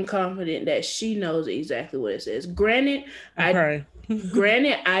not even confident that she knows exactly what it says. I okay.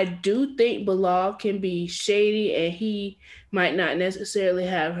 granted I do think Bilal can be shady, and he might not necessarily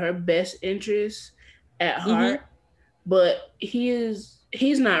have her best interests at mm-hmm, heart, but he's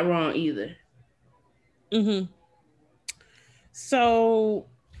not wrong either. mm-hmm. So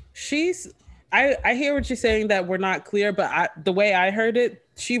she's I hear what you're saying that we're not clear, but the way I heard it,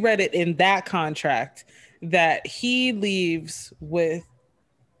 she read it in that contract that he leaves with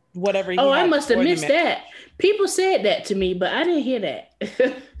whatever Oh, he I had must have before the missed marriage. that. People said that to me, but I didn't hear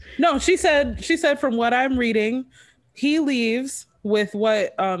that. No, she said from what I'm reading, he leaves with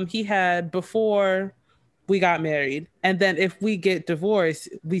what he had before we got married, and then if we get divorced,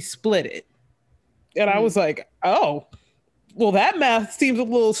 we split it. And I was Mm. like, oh, well, that math seems a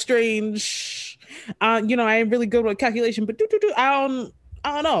little strange. I ain't really good with calculation, but I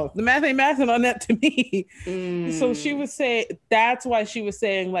don't know. The math ain't mathing on that to me. So she Mm. was saying that's why she was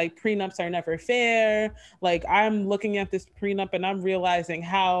saying like prenups are never fair. Like I'm looking at this prenup and I'm realizing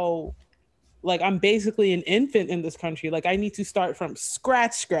how like I'm basically an infant in this country. Like I need to start from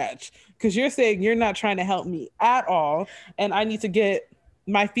scratch because you're saying you're not trying to help me at all, and I need to get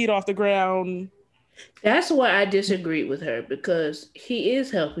my feet off the ground. That's why I disagreed with her because he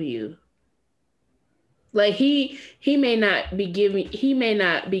is helping you. Like he may not be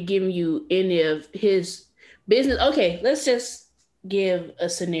giving you any of his business. Okay, let's just give a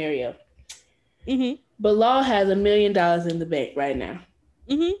scenario. Mm-hmm. Bilal has $1 million in the bank right now.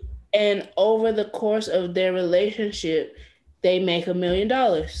 Mm-hmm. And over the course of their relationship, they make $1 million.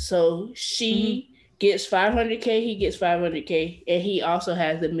 So Mm-hmm. she gets 500K, he gets 500K, and he also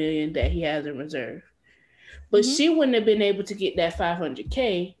has the million that he has in reserve. But Mm-hmm. she wouldn't have been able to get that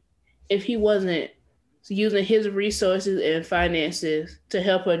 500K if he wasn't using his resources and finances to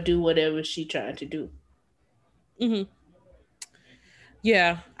help her do whatever she trying to do. Mm-hmm.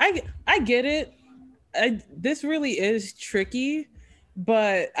 Yeah, I get it. This really is tricky,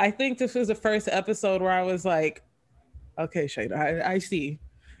 but I think this was the first episode where I was like, okay, Shayna, I see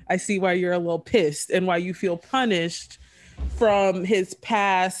why you're a little pissed and why you feel punished from his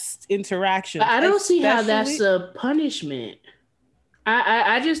past But interactions. I don't see how that's Especially, a punishment.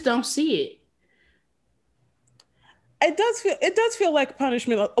 I just don't see it. it does feel like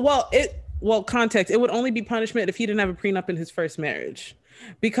punishment. Well, context. It would only be punishment if he didn't have a prenup in his first marriage.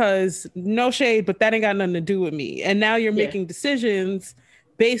 Because no shade, but that ain't got nothing to do with me. And now you're Yeah. making decisions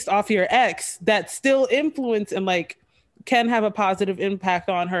based off your ex that still influence and like can have a positive impact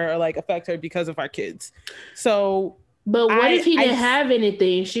on her or like affect her because of our kids. So But what if he I didn't have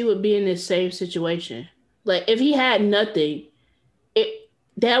anything? She would be in the same situation. Like if he had nothing, it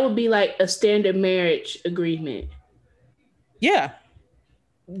that would be like a standard marriage agreement. yeah,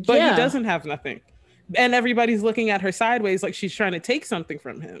 but he Yeah. doesn't have nothing. And everybody's looking at her sideways like she's trying to take something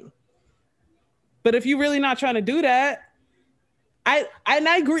from him. But if you're really not trying to do that, I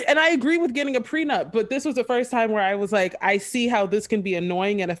agree with getting a prenup, but this was the first time where I was like, I see how this can be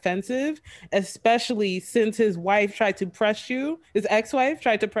annoying and offensive, especially since his ex-wife tried to press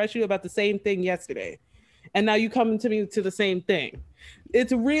you about the same thing yesterday. And now you come to me to the same thing.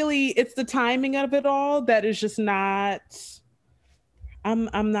 It's the timing of it all that is just not I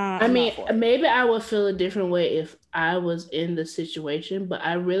I'm mean, not for it. maybe I would feel a different way if I was in the situation, but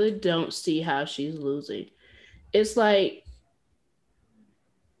I really don't see how she's losing. It's like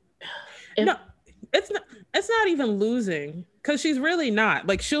if No, it's not even losing because she's really not.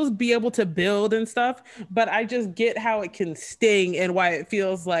 Like she'll be able to build and stuff, but I just get how it can sting and why it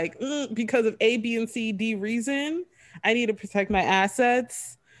feels like because of A, B, and C, D reason, I need to protect my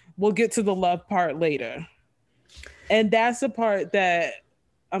assets. We'll get to the love part later. And that's the part that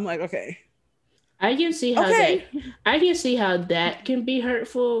I'm like, okay. I can see how that Okay. I can see how that can be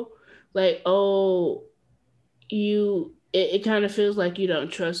hurtful. Like, oh, it kind of feels like you don't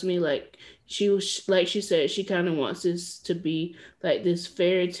trust me. Like she said, she kind of wants this to be like this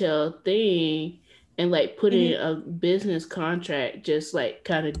fairy tale thing, and like putting Mm-hmm, a business contract just like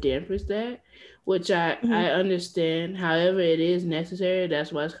kind of dampers that, which mm-hmm. I understand. However, it is necessary.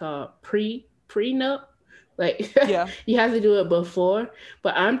 That's why it's called prenup. Like Yeah. you have to do it before.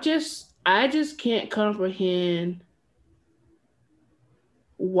 But I just can't comprehend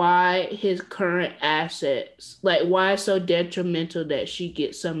why his current assets, like why it's so detrimental that she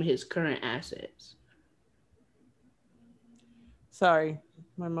gets some of his current assets. Sorry.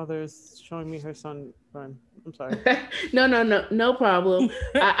 My mother is showing me her son run. I'm sorry. No problem.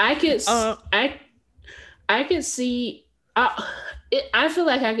 I could uh I could see. I feel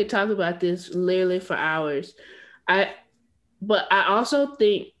like I could talk about this literally for hours. I but I also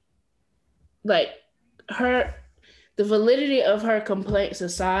think like her the validity of her complaints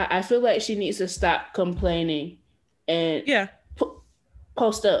aside, I feel like she needs to stop complaining and yeah.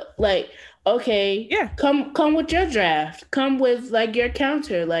 post up. Like, okay, Yeah. come with your draft. Come with like your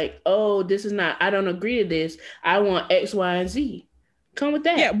counter. Like, oh, this is not. I don't agree to this. I want X, Y, and Z. Come with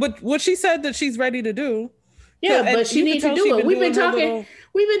Yeah, that. but what she said that she's ready to do. Yeah, but And she you could needs to tell do she's it. been doing her little.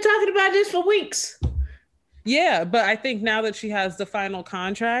 We've been talking about this for weeks. Yeah, but I think now that she has the final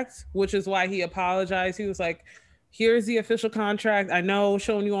contract, which is why he apologized, he was like, "Here's the official contract. I know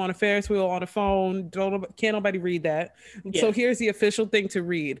showing you on a Ferris wheel on a phone. Can't nobody read that. So Yeah, here's the official thing to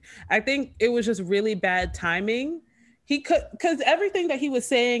read." I think it was just really bad timing. He could because everything that he was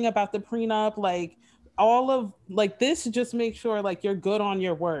saying about the prenup, like all of like this, just make sure like you're good on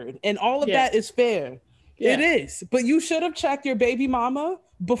your word, and all of yeah, that is fair. It yeah. is, but you should have checked your baby mama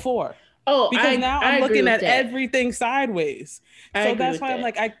before Oh, because now I I'm agree looking with at that. everything sideways. I So agree that's with why I'm that.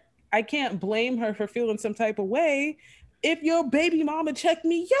 like, I can't blame her for feeling some type of way if your baby mama checked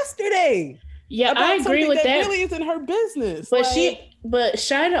me yesterday Yeah, I about agree something with that that. really isn't her business. Like, But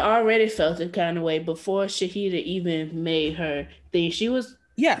Shida already felt the kind of way before Shahida even made her thing. She was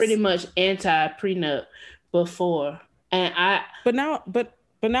pretty yes, much anti prenup before, and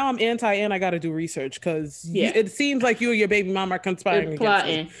but now I'm anti and I got to do research because yeah, it seems like you and your baby mama are conspiring against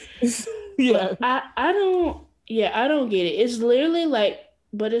me. plotting. Yeah. But I don't. Yeah, I don't get it. It's literally like,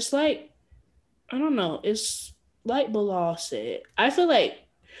 but it's like I don't know. It's like Bilal said. I feel like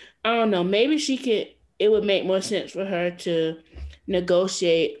I don't know. Maybe she could. It would make more sense for her to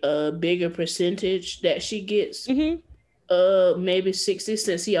negotiate a bigger percentage that she gets. Mm-hmm. Maybe 60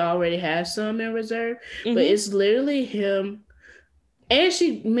 since he already has some in reserve. But Mm-hmm. it's literally him. And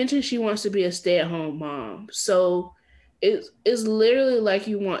she mentioned she wants to be a stay-at-home mom. So it's literally like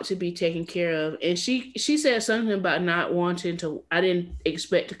you want to be taken care of. And she said something about not wanting to. I didn't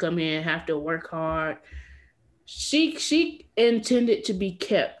expect to come here and have to work hard. She intended to be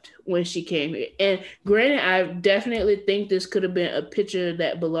kept when she came here. And granted, I definitely think this could have been a picture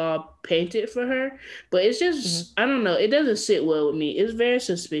that Bilal painted for her, but it's just I don't know. It doesn't sit well with me. It's very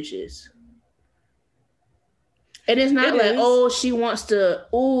suspicious. And it's not like, oh, she wants to,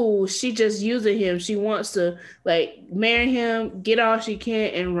 oh, she just using him. She wants to like marry him, get all she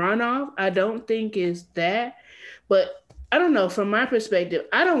can, and run off. I don't think it's that. But I don't know. From my perspective,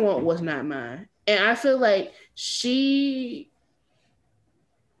 I don't want what's not mine. And I feel like she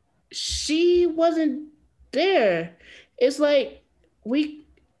wasn't there. It's like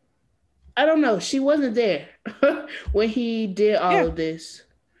I don't know. She wasn't there when he did all of this.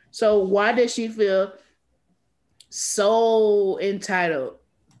 So why does she feel so entitled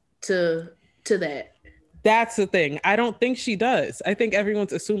to that? That's the thing. I don't think she does. I think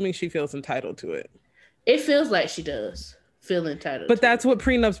everyone's assuming she feels entitled to it. It feels like she does feel entitled. But that's what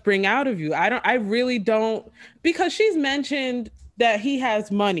prenups bring out of you. I really don't, because she's mentioned that he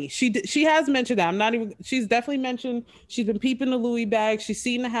has money. She has mentioned that. She's definitely mentioned she's been peeping the Louis bag. She's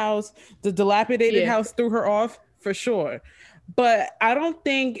seen the house, the dilapidated house threw her off for sure. But I don't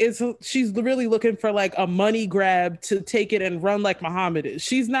think she's really looking for like a money grab to take it and run like Muhammad is.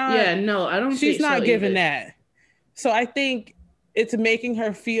 She's not. Yeah, no, I don't. She's not giving that. So I think it's making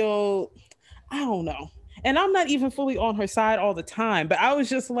her feel, I don't know. And I'm not even fully on her side all the time, but I was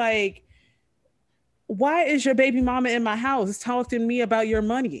just like, why is your baby mama in my house talking to me about your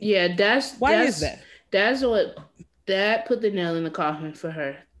money? Yeah, why is that? That's what that put the nail in the coffin for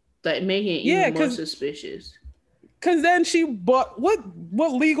her, like making it even more suspicious. Because then she bought what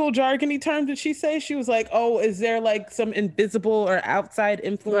legal jargony term did she say? She was like, "Oh, is there like some invisible or outside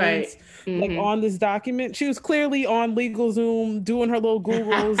influence like on this document?" She was clearly on LegalZoom doing her little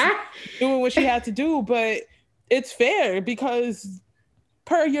Googles, doing what she had to do. But it's fair because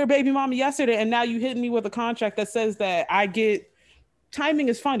per your baby mama yesterday, and now you hitting me with a contract that says that I get timing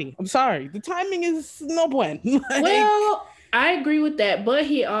is funny. I'm sorry, the timing is no buen. Well, I agree with that, but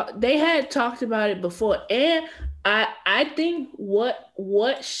they had talked about it before, and I think what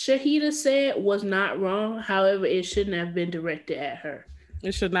Shahida said was not wrong. However, it shouldn't have been directed at her.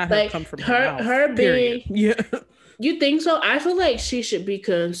 It should not have come from her being. Yeah. You think so? I feel like she should be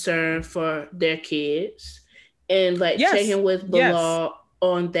concerned for their kids and like checking with Bilal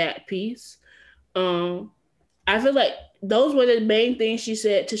on that piece. I feel like those were the main things she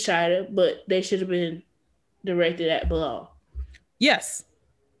said to Shida, but they should have been directed at Bilal. Yes,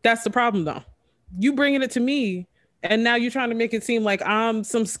 that's the problem though. You bringing it to me, and now you're trying to make it seem like I'm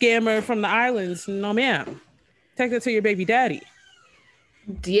some scammer from the islands. No, ma'am. Take that to your baby daddy.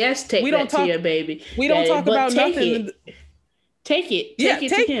 Yes, take that to your baby. We don't talk about nothing. Take it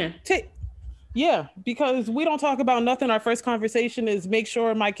to him. Yeah, because we don't talk about nothing. Our first conversation is make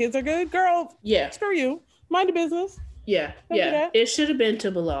sure my kids are good. Girl, screw you. Mind the business. Yeah, It should have been to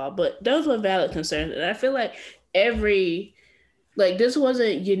Bilal, but those were valid concerns. And I feel like this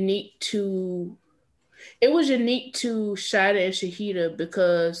wasn't unique to... It was unique to Shida and Shahida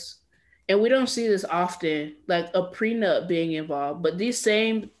because, and we don't see this often, like a prenup being involved, but these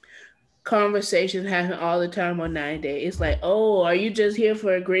same conversations happen all the time on 90 Day. It's like, oh, are you just here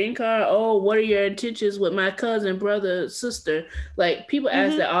for a green card? Oh, what are your intentions with my cousin, brother, sister? Like people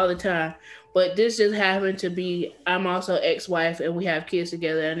ask that all the time, but this just happened to be, I'm also ex-wife and we have kids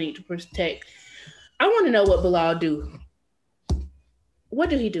together. I need to protect. I want to know what Bilal do.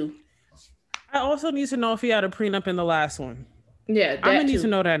 What did he do? I also need to know if he had a prenup in the last one. Yeah, I'm gonna need to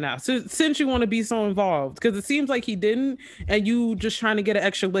know that now. So since you want to be so involved, because it seems like he didn't, and you just trying to get an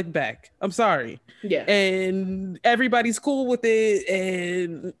extra lick back. I'm sorry. Yeah. And everybody's cool with it,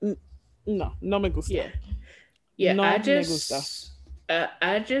 and no me gusta. Yeah. Yeah. No, I just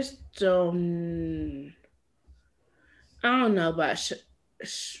don't. I don't know about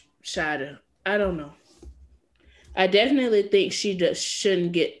Shida. I don't know. I definitely think she just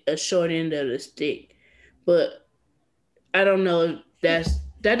shouldn't get a short end of the stick, but I don't know. That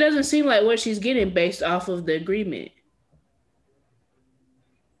doesn't seem like what she's getting based off of the agreement.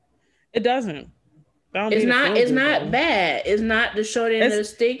 It doesn't. It's not bad. It's not the short end of the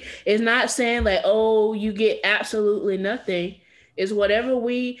stick. It's not saying like, oh, you get absolutely nothing. It's whatever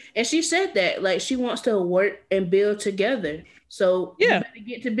and she said that, like, she wants to work and build together. So you better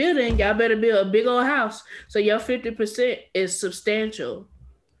get to building. Y'all better build a big old house. So your 50% is substantial.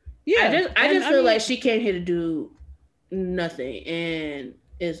 Yeah. I just feel like she came here to do nothing and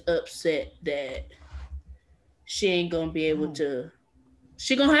is upset that she ain't gonna be able to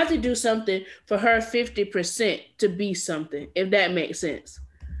She gonna have to do something for her 50% to be something, if that makes sense.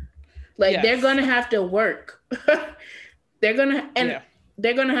 Like they're Yes. gonna have to work. they're gonna and Yeah.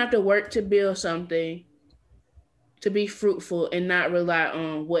 they're gonna have to work to build something to be fruitful and not rely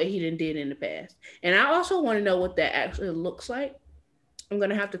on what he did in the past. And I also want to know what that actually looks like. I'm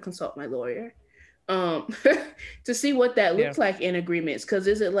gonna have to consult my lawyer um to see what that Yeah. looks like in agreements. Because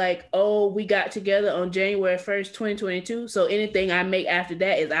is it like, oh, we got together on January 1st, 2022, so anything I make after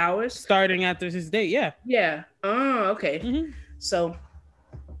that is ours? Starting after his date. Yeah. Yeah. Oh, okay. Mm-hmm. So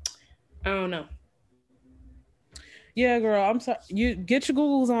I don't know. Yeah, girl. I'm sorry. You get your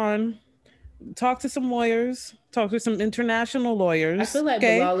Googles on. Talk to some lawyers. Talk to some international I lawyers. feel like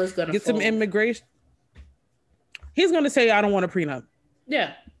Okay. Bilal is gonna Get some fold. immigration. He's gonna say, "I don't want a prenup."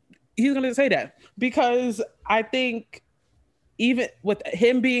 Yeah. He's gonna say that because I think even with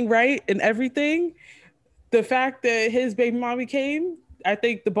him being right and everything, the fact that his baby mommy came, I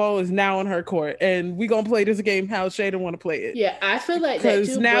think the ball is now in her court, and we gonna play this game how Shayda want to play it. Yeah, I feel like that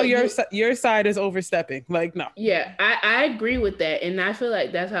Because too. now But your side is overstepping. Like no. yeah, I agree with that. And I feel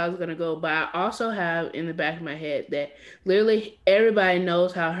like that's how it's gonna go. But I also have in the back of my head that literally everybody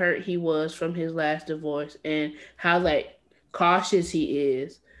knows how hurt he was from his last divorce and how like cautious he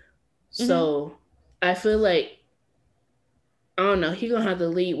is. So I feel like I don't know, he gonna have to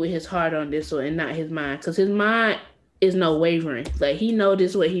lead with his heart on this one and not his mind. Because his mind is no wavering. Like he know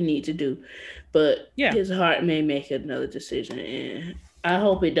this is what he need to do. But Yeah. his heart may make another decision, and I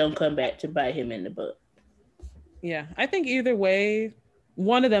hope it don't come back to bite him in the butt. Yeah, I think either way,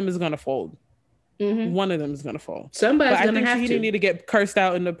 one of them is gonna fold. Mm-hmm. One of them is gonna fold. Somebody's but I gonna think have he to. didn't need to get cursed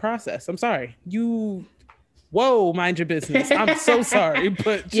out in the process. I'm sorry. You, whoa, mind your business. I'm so sorry,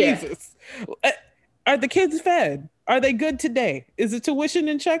 but Yeah. Jesus, are the kids fed? Are they good today? Is the tuition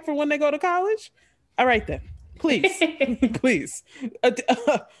in check for when they go to college? All right then, please, please.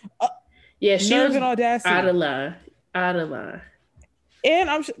 Yeah, she nerve was and audacity. out of line. Out of line.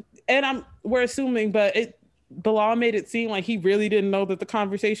 And we're assuming, but Bilal made it seem like he really didn't know that the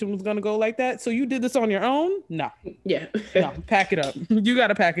conversation was going to go like that. So you did this on your own? No. Yeah. No, pack it up. You got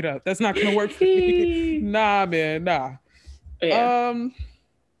to pack it up. That's not going to work for me. Nah, man, nah. Yeah.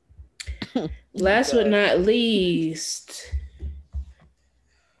 Last but not least,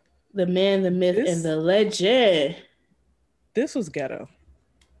 the man, the myth, and the legend. This was ghetto.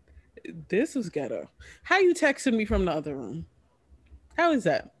 This was ghetto. How you texting me from the other room? How is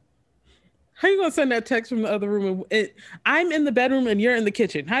that? How you gonna send that text from the other room? I'm in the bedroom and you're in the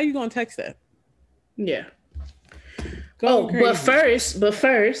kitchen. How you gonna text that? Yeah. But first,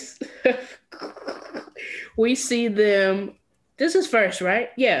 we see them. This is first, right?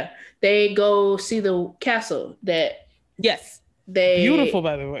 Yeah. They go see the castle that. Yes. Beautiful,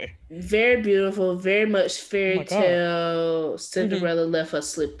 by the way. Very beautiful. Very much fairy tale. Cinderella left her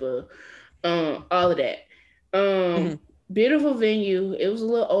slipper. All of that. Beautiful venue. It was a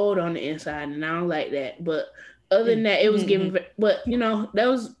little old on the inside, and I don't like that. But other than that, it was giving. But that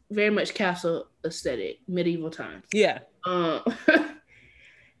was very much castle aesthetic, medieval times. Yeah.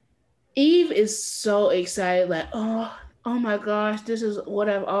 Eve is so excited, like, oh my gosh, this is what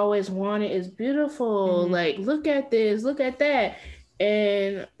I've always wanted. It's beautiful. Like, look at this, look at that.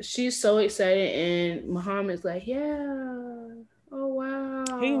 And she's so excited, and Muhammad's like, yeah, oh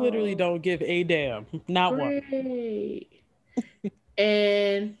wow. He literally don't give a damn. Not Great. One.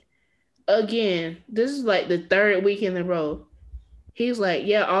 And again, this is like the third week in a row. He's like,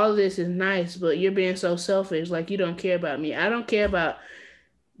 yeah, all of this is nice, but you're being so selfish. Like, you don't care about me. I don't care about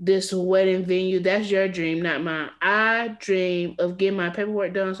this wedding venue. That's your dream, not mine. I dream of getting my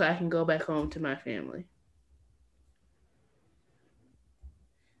paperwork done so I can go back home to my family.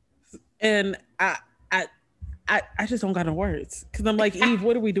 And I just don't got no words, because I'm like, Eve,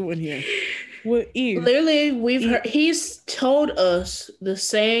 what are we doing here? What, Eve? Literally, heard, he's told us the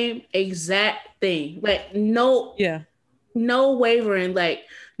same exact thing. Like, no wavering. Like,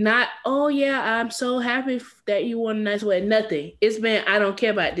 not, oh yeah, I'm so happy that you want a nice wedding. Nothing. It's been, I don't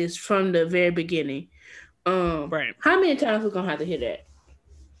care about this from the very beginning. Right. How many times we're gonna have to hear that?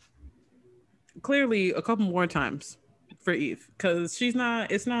 Clearly, a couple more times for Eve, because it's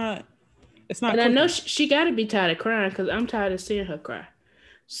not. And cooking. I know she got to be tired of crying, because I'm tired of seeing her cry.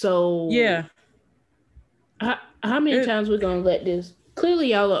 So yeah. How many times we're gonna let this?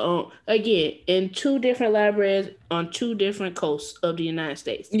 Clearly, y'all are on again in two different libraries on two different coasts of the United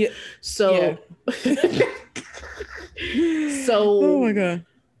States. Yeah. So. Yeah. So. Oh my god.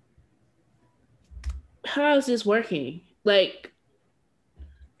 How is this working? Like,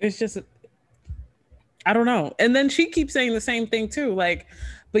 it's just, I don't know. And then she keeps saying the same thing too. Like,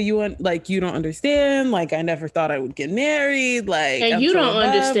 but you don't understand. Like, I never thought I would get married. Like, And I'm you so don't in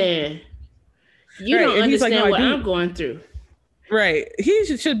love. understand. You Right. don't And he's like, no, understand I what do. I'm going through. Right.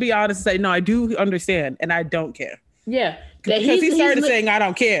 He should be honest and say, no, I do understand, and I don't care. Yeah. That Because he started saying, I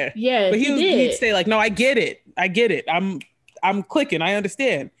don't care. Yeah, but he'd he'd say like, no, I get it. I'm clicking. I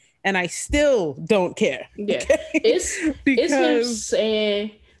understand. And I still don't care. Yeah. Okay? It's him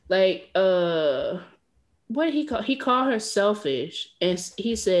saying like, what did he call? He called her selfish, and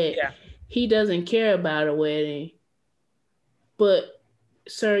he said he doesn't care about a wedding. But,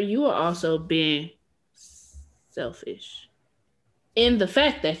 sir, you are also being selfish in the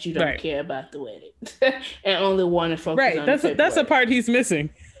fact that you don't care about the wedding and only want to focus on that's a part he's missing.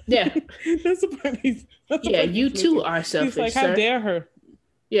 Yeah, that's the part he's. Yeah, you too are selfish. He's like, how dare her?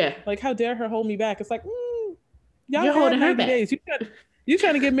 Yeah, like how dare her hold me back? It's like, y'all you're holding her 90 back. Days. You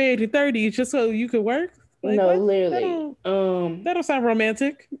trying to get married at 30 just so you could work? Like, no, what? literally. That don't sound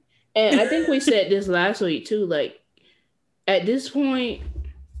romantic. And I think we said this last week too. Like, at this point,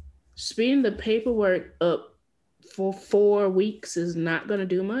 speeding the paperwork up for 4 weeks is not going to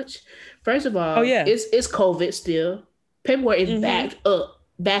do much. First of all, it's COVID still. Paperwork is backed up.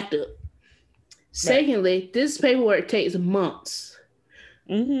 Secondly, this paperwork takes months.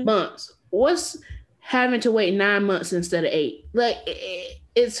 Months. What's having to wait 9 months instead of 8? Like,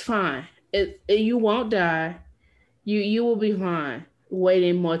 it's fine. You won't die. You will be fine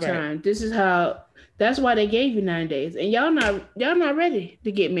waiting more time. This is how. That's why they gave you 9 days, and y'all not ready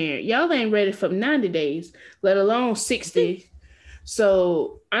to get married. Y'all ain't ready for 90 days, let alone 60.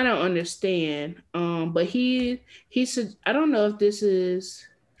 So I don't understand. But he said, I don't know if this is.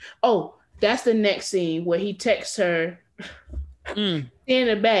 Oh, that's the next scene where he texts her in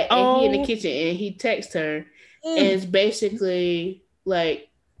the back, and he in the kitchen, and he texts her, and it's basically like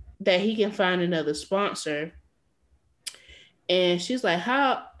that he can find another sponsor. And she's like,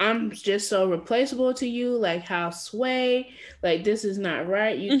 how I'm just so replaceable to you, like how Sway, like this is not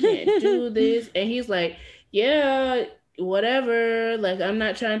right. You can't do this. And he's like, yeah, whatever. Like, I'm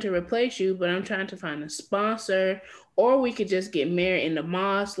not trying to replace you, but I'm trying to find a sponsor. Or we could just get married in the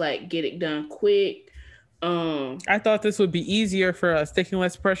mosque, like get it done quick. I thought this would be easier for us, taking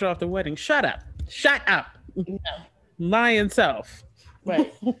less pressure off the wedding. Shut up. No. Lying self.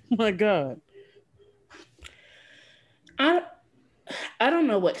 Right. Oh my God. I don't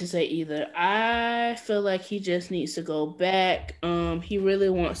know what to say either. I feel like he just needs to go back. He really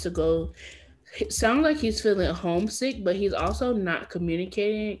wants to go. It sounds like he's feeling homesick, but he's also not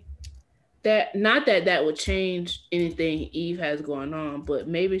communicating that. Not that would change anything Eve has going on, but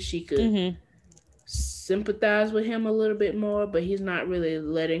maybe she could sympathize with him a little bit more. But he's not really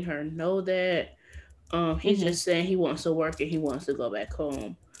letting her know that. He's just saying he wants to work and he wants to go back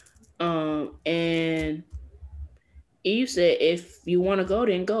home. And Eve said, if you want to go,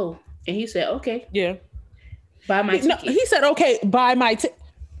 then go. And he said, okay. Yeah. Buy my ticket. No, he said, okay, buy my ticket.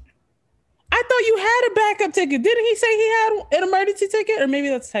 I thought you had a backup ticket. Didn't he say he had an emergency ticket? Or maybe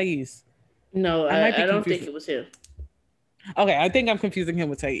that's Thais. No, I don't think it was him. Okay, I think I'm confusing him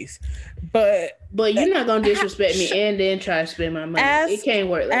with Thais. But you're not going to disrespect me and then try to spend my money. It can't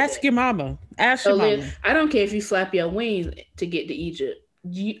work like that. Ask your mama. Ask your mama. I don't care if you flap your wings to get to Egypt.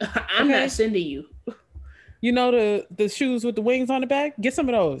 I'm not sending you. You know the shoes with the wings on the back? Get some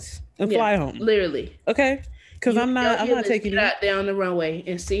of those and fly home. Literally. Okay? Because I'm not taking you out there on the runway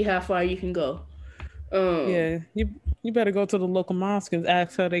and see how far you can go. Yeah, you better go to the local mosque and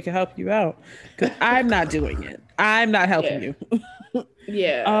ask how they can help you out. Because I'm not doing it. I'm not helping you.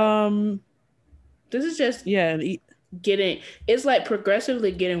 Yeah. This is just getting. It's like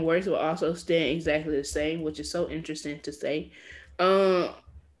progressively getting worse, but also staying exactly the same, which is so interesting to say.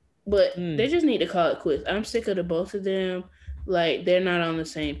 But they just need to call it quits. I'm sick of the both of them. Like, they're not on the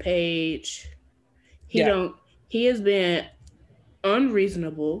same page. He has been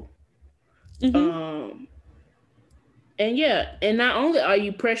unreasonable. And not only are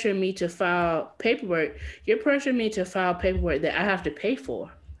you pressuring me to file paperwork, you're pressuring me to file paperwork that I have to pay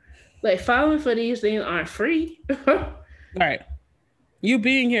for. Like, filing for these things aren't free. Right. You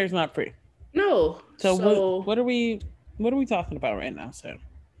being here is not free. No. So what are we talking about right now, sir?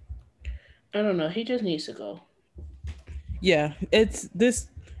 I don't know. He just needs to go. Yeah, it's this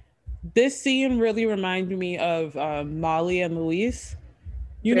scene really reminded me of Molly and Luis.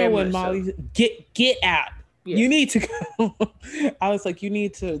 You know when Molly get out. Yeah. You need to go. I was like, you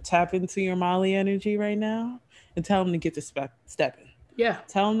need to tap into your Molly energy right now and tell him to get to stepping. Yeah.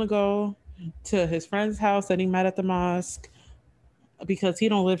 Tell him to go to his friend's house that he met at the mosque because he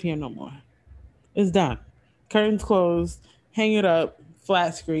don't live here no more. It's done. Curtains closed. Hang it up.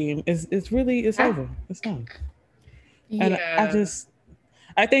 Flat screen. It's over. It's done. Yeah. And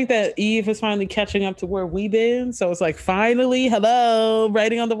I I think that Eve is finally catching up to where we've been. So it's like, finally, hello,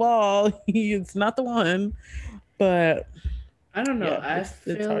 writing on the wall. It's not the one, but I don't know. yeah,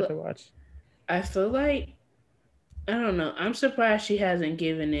 it's hard to watch. I feel like I don't know. I'm surprised she hasn't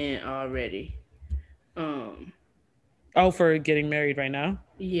given in already. Um, Oh, for getting married right now.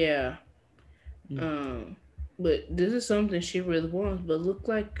 yeah. Mm. But this is something she really wants. But look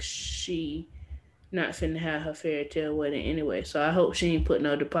like she not finna have her fairy tale wedding anyway. So I hope she ain't put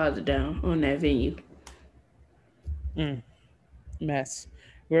no deposit down on that venue. Mess.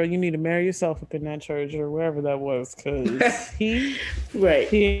 Girl, you need to marry yourself up in that church or wherever that was, because right.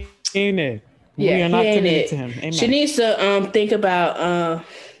 he ain't it. Yeah, we are not committed to him. Amen. She needs to think about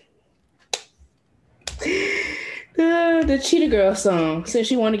the Cheetah Girl song. Since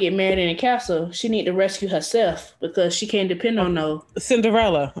she want to get married in a castle, she need to rescue herself because she can't depend on no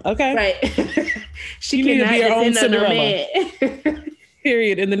Cinderella. Okay, right. she need to be your own Cinderella.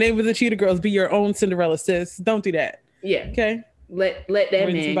 Period. In the name of the Cheetah Girls, be your own Cinderella, sis. Don't do that. Yeah. Okay. Let that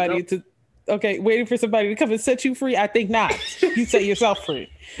man go. Waiting for somebody to come and set you free. I think not. You set yourself free.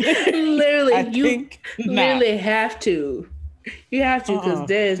 Literally, you literally have to. You have to, because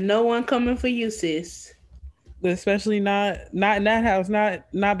there's no one coming for you, sis. Especially not in that house.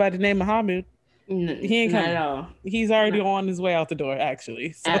 Not by the name Muhammad. He ain't coming at all. He's already on his way out the door.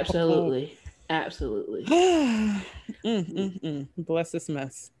 Actually, so. Absolutely. Bless this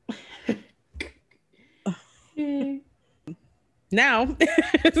mess. Now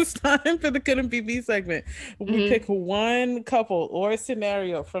it's time for the Couldn't Be Me segment. We pick one couple or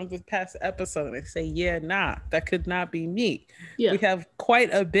scenario from the past episode and say, yeah, nah, that could not be me. Yeah. We have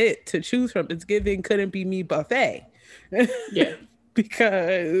quite a bit to choose from. It's giving Couldn't Be Me buffet. Yeah.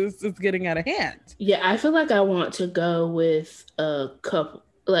 Because it's getting out of hand. Yeah, I feel like I want to go with a couple,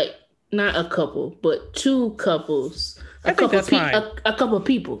 like not a couple, but two couples. I think that's fine. A couple of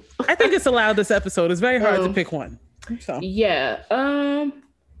people. I think it's allowed this episode. It's very hard to pick one. So. Yeah.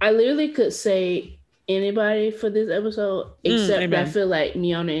 I literally could say anybody for this episode, except I feel like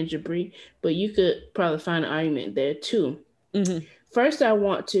Miona and Jabri, but you could probably find an argument there too. Mm-hmm. First, I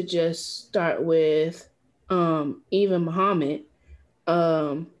want to just start with Eve and Muhammad.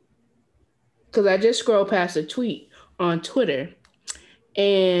 Because I just scrolled past a tweet on Twitter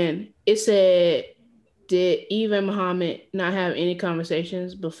and it said, did Eve and Muhammad not have any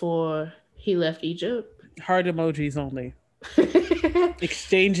conversations before he left Egypt? Heart emojis only.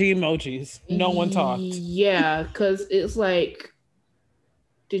 Exchanging emojis. No one talked. Yeah, because it's like,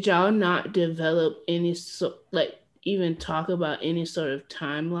 did y'all not develop any even talk about any sort of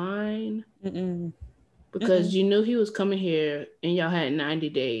timeline? Mm-mm. Because you knew he was coming here and y'all had 90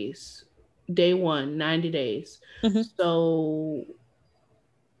 days. Day one, 90 days. Mm-hmm. So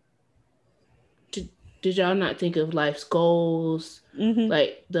did y'all not think of life's goals? Mm-hmm.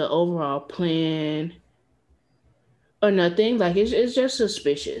 Like the overall plan? Or nothing? Like it's just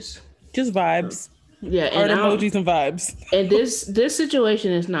suspicious. Just vibes. Yeah. Art emojis and vibes. And this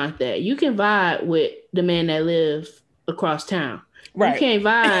situation is not that. You can vibe with the man that live across town. Right. You can't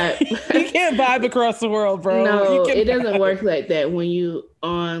vibe. You can't vibe across the world, bro. No, it doesn't work like that when you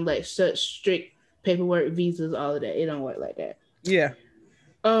on like such strict paperwork, visas, all of that. It don't work like that. Yeah.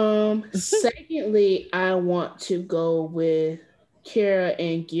 Secondly, I want to go with Kara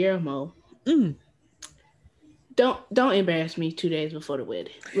and Guillermo. Don't embarrass me 2 days before the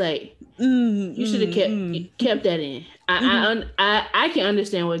wedding. Like you should have kept that in. I can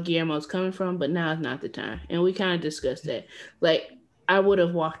understand where Guillermo's coming from, but now is not the time. And we kind of discussed that. Like I would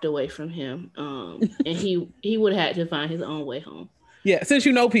have walked away from him, and he would have had to find his own way home. Yeah, since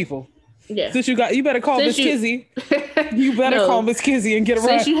you know people. Yeah. Since you better call Miss Kizzy. You better call Miss Kizzy and get around.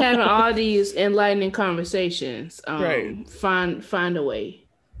 Since you having all these enlightening conversations, right. Find a way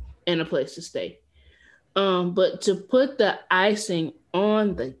and a place to stay. But to put the icing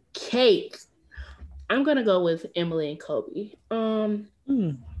on the cake, I'm gonna go with Emily and Kobe.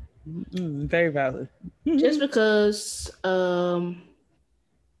 Very valid. Just because,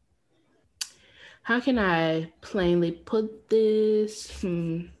 how can I plainly put this? A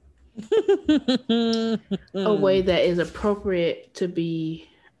way that is appropriate to be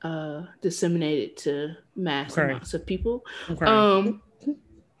disseminated to mass amounts of people.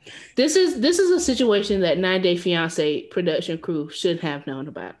 This is a situation that 90 Day Fiancé production crew should have known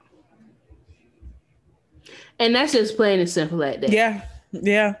about. And that's just plain and simple like that. Yeah.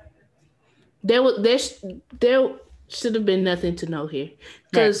 Yeah. There should have been nothing to know here.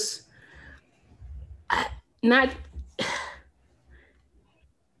 Because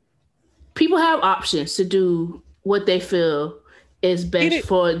people have options to do what they feel is best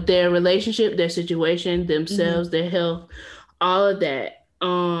for their relationship, their situation, themselves, their health, all of that.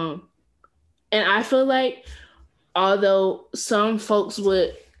 Um, and I feel like although some folks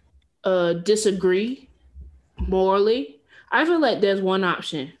would disagree morally, I feel like there's one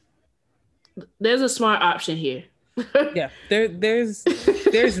option. There's a smart option here. Yeah, there's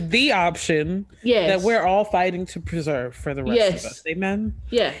the option that Yes. we're all fighting to preserve for the rest of Yes. us. Amen.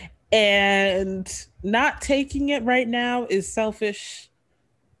 Yeah. And not taking it right now is selfish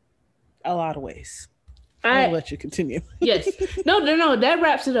a lot of ways. I'll let you continue. Yes. No. That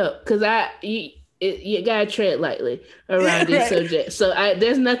wraps it up because you gotta tread lightly around these subjects. So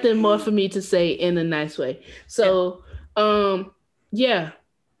there's nothing more for me to say in a nice way. So, yeah.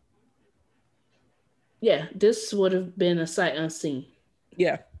 Yeah, this would have been a sight unseen.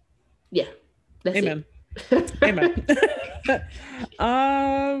 Yeah. Yeah. That's Amen. It. Amen.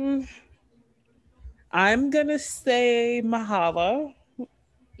 I'm gonna say Mahala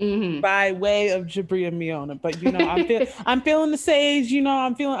by way of Jibri and Miona, but I'm feeling the sage.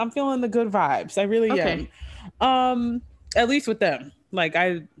 I'm feeling the good vibes. I really am. At least with them,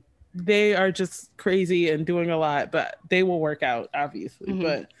 they are just crazy and doing a lot, but they will work out, obviously.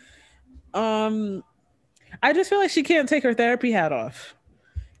 But I just feel like she can't take her therapy hat off.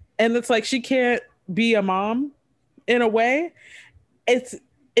 And it's like she can't be a mom in a way. It's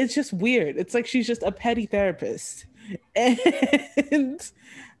just weird. It's like she's just a petty therapist. And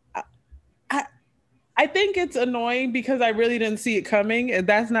I think it's annoying because I really didn't see it coming. And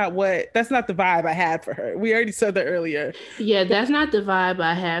that's not the vibe I had for her. We already said that earlier. Yeah, that's not the vibe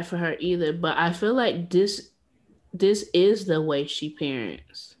I had for her either. But I feel like this is the way she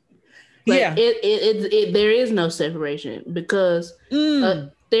parents. Like there is no separation because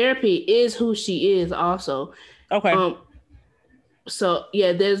therapy is who she is also. Okay. So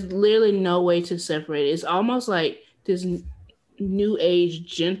yeah, there's literally no way to separate it. It's almost like this new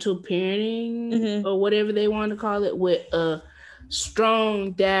age gentle parenting or whatever they want to call it with a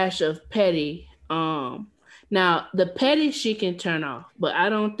strong dash of petty. Now the petty she can turn off, but I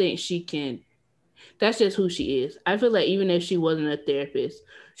don't think she can. That's just who she is. I feel like even if she wasn't a therapist,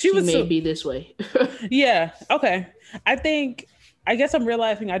 she may be this way. Yeah. Okay. I guess I'm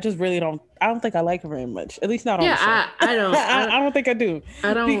realizing I don't think I like her very much. At least not on the show. I don't. I don't think I do.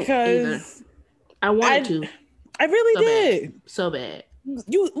 I don't because either. I wanted to. I really did. So bad.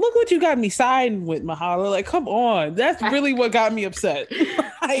 You look what you got me signed with, Mahala. Like, come on. That's really what got me upset.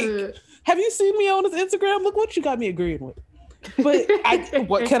 Have you seen me on his Instagram? Look what you got me agreeing with. But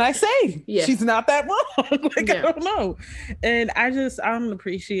what can I say? Yeah. She's not that wrong. I don't know. And I don't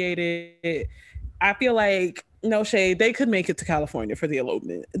appreciate it. I feel like, no shade, they could make it to California for the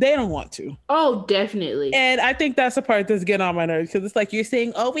elopement. They don't want to. Oh, definitely. And I think that's the part that's getting on my nerves because it's like you're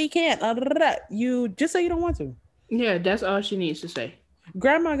saying, oh, we can't. You just say you don't want to. Yeah, that's all she needs to say.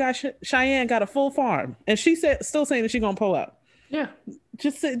 Grandma Cheyenne got a full farm, and she still saying that she's gonna pull out. Yeah,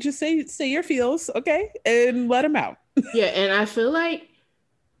 just say your feels, okay, and let him out. Yeah, and I feel like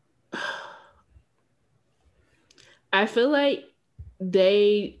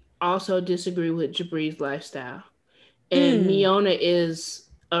they also disagree with Jibri's lifestyle, and Miona is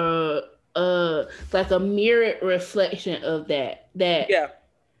like a mirrored reflection of that.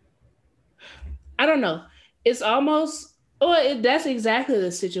 I don't know. It's almost that's exactly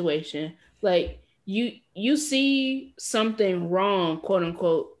the situation. Like you see something wrong, quote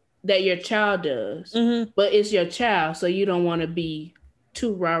unquote, that your child does, but it's your child, so you don't want to be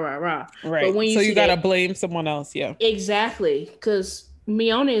too rah. Right. But when you gotta blame someone else. Yeah. Exactly, because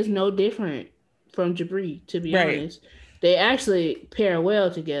Miona is no different from Jibri. To be honest, they actually pair well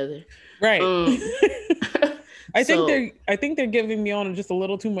together. Right. I think they're giving Miona just a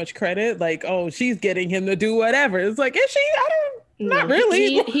little too much credit. Like, oh, she's getting him to do whatever. It's like, is she? Not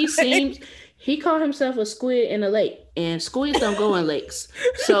really. He called himself a squid in a lake, and squids don't go in lakes.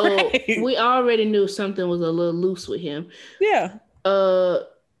 So we already knew something was a little loose with him. Yeah.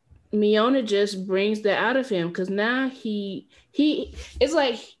 Miona just brings that out of him because now he it's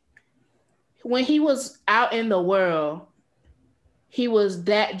like when he was out in the world, he was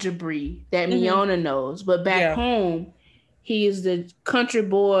that Jibri that Miona knows, but back home, he is the country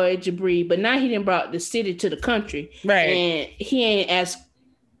boy Jibri. But now he done brought the city to the country, right? And he ain't as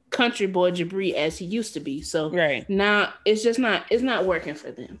country boy Jibri as he used to be. So now it's not working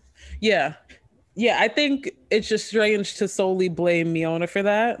for them. Yeah. I think it's just strange to solely blame Miona for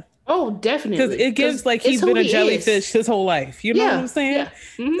that. Oh, definitely. Because it gives like he's been a jellyfish his whole life. You know what I'm saying?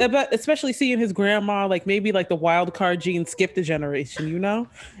 Yeah. But especially seeing his grandma, like maybe like the wild card gene skipped a generation, you know?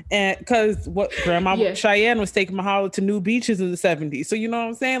 And because what Grandma Cheyenne was taking Mahala to new beaches in the 70s. So you know what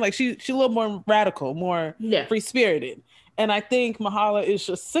I'm saying? Like she's a little more radical, more free spirited. And I think Mahala is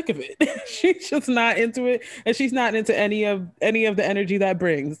just sick of it. She's just not into it. And she's not into any of the energy that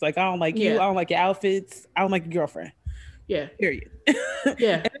brings. Like, I don't like you. I don't like your outfits. I don't like your girlfriend. Yeah. Period.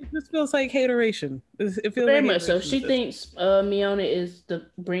 Yeah. And it just feels like hateration. It feels very like much so. She thinks Miona is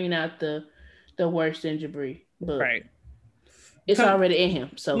bringing out the worst in Jabri. But right. It's already in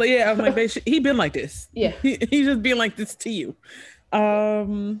him. So yeah, I'm like, he been like this. Yeah. He's just being like this to you.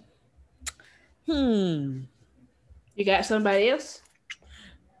 You got somebody else?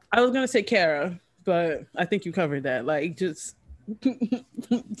 I was gonna say Kara, but I think you covered that. Like, just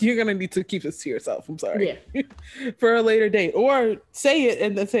you're gonna need to keep this to yourself. I'm sorry. Yeah. For a later date, or say it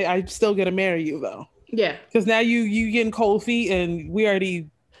and then say, "I'm still gonna marry you," though. Yeah. Because now you getting cold feet, and we already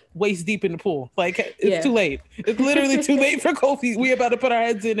waist deep in the pool. Like, it's too late. It's literally too late for cold feet. We about to put our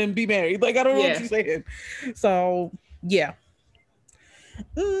heads in and be married. Like, I don't know what you're saying. So yeah.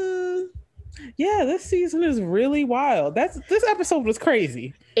 Yeah, this season is really wild. This episode was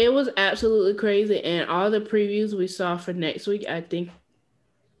crazy. It was absolutely crazy, and all the previews we saw for next week, I think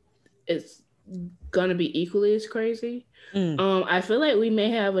it's gonna be equally as crazy. I feel like we may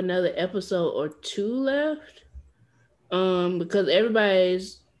have another episode or two left, because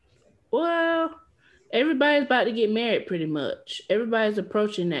everybody's about to get married pretty much. Everybody's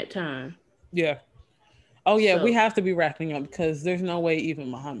approaching that time. Yeah. Oh yeah, so we have to be wrapping up because there's no way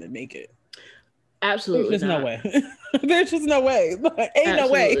even Muhammad make it. Absolutely There's no way. There's just no way. Ain't no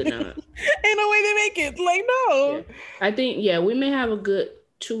way. Ain't no way they make it. Like, no. Yeah. I think, we may have a good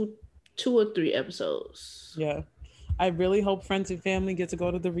two or three episodes. Yeah. I really hope friends and family get to go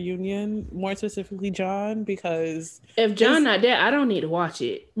to the reunion, more specifically John, because if John not there, I don't need to watch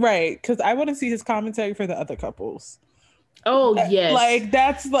it. Right, because I want to see his commentary for the other couples. Oh, yes. Like,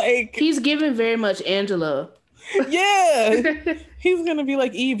 that's like... He's giving very much Angela. Yeah. He's going to be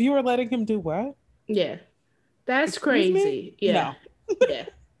like, Eve, you were letting him do what? Yeah. That's crazy. Yeah. No.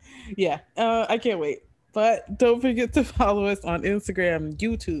 Yeah. I can't wait. But don't forget to follow us on Instagram,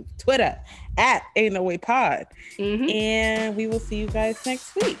 YouTube, Twitter, @AintNoWayPod. And we will see you guys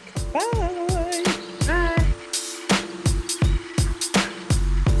next week. Bye.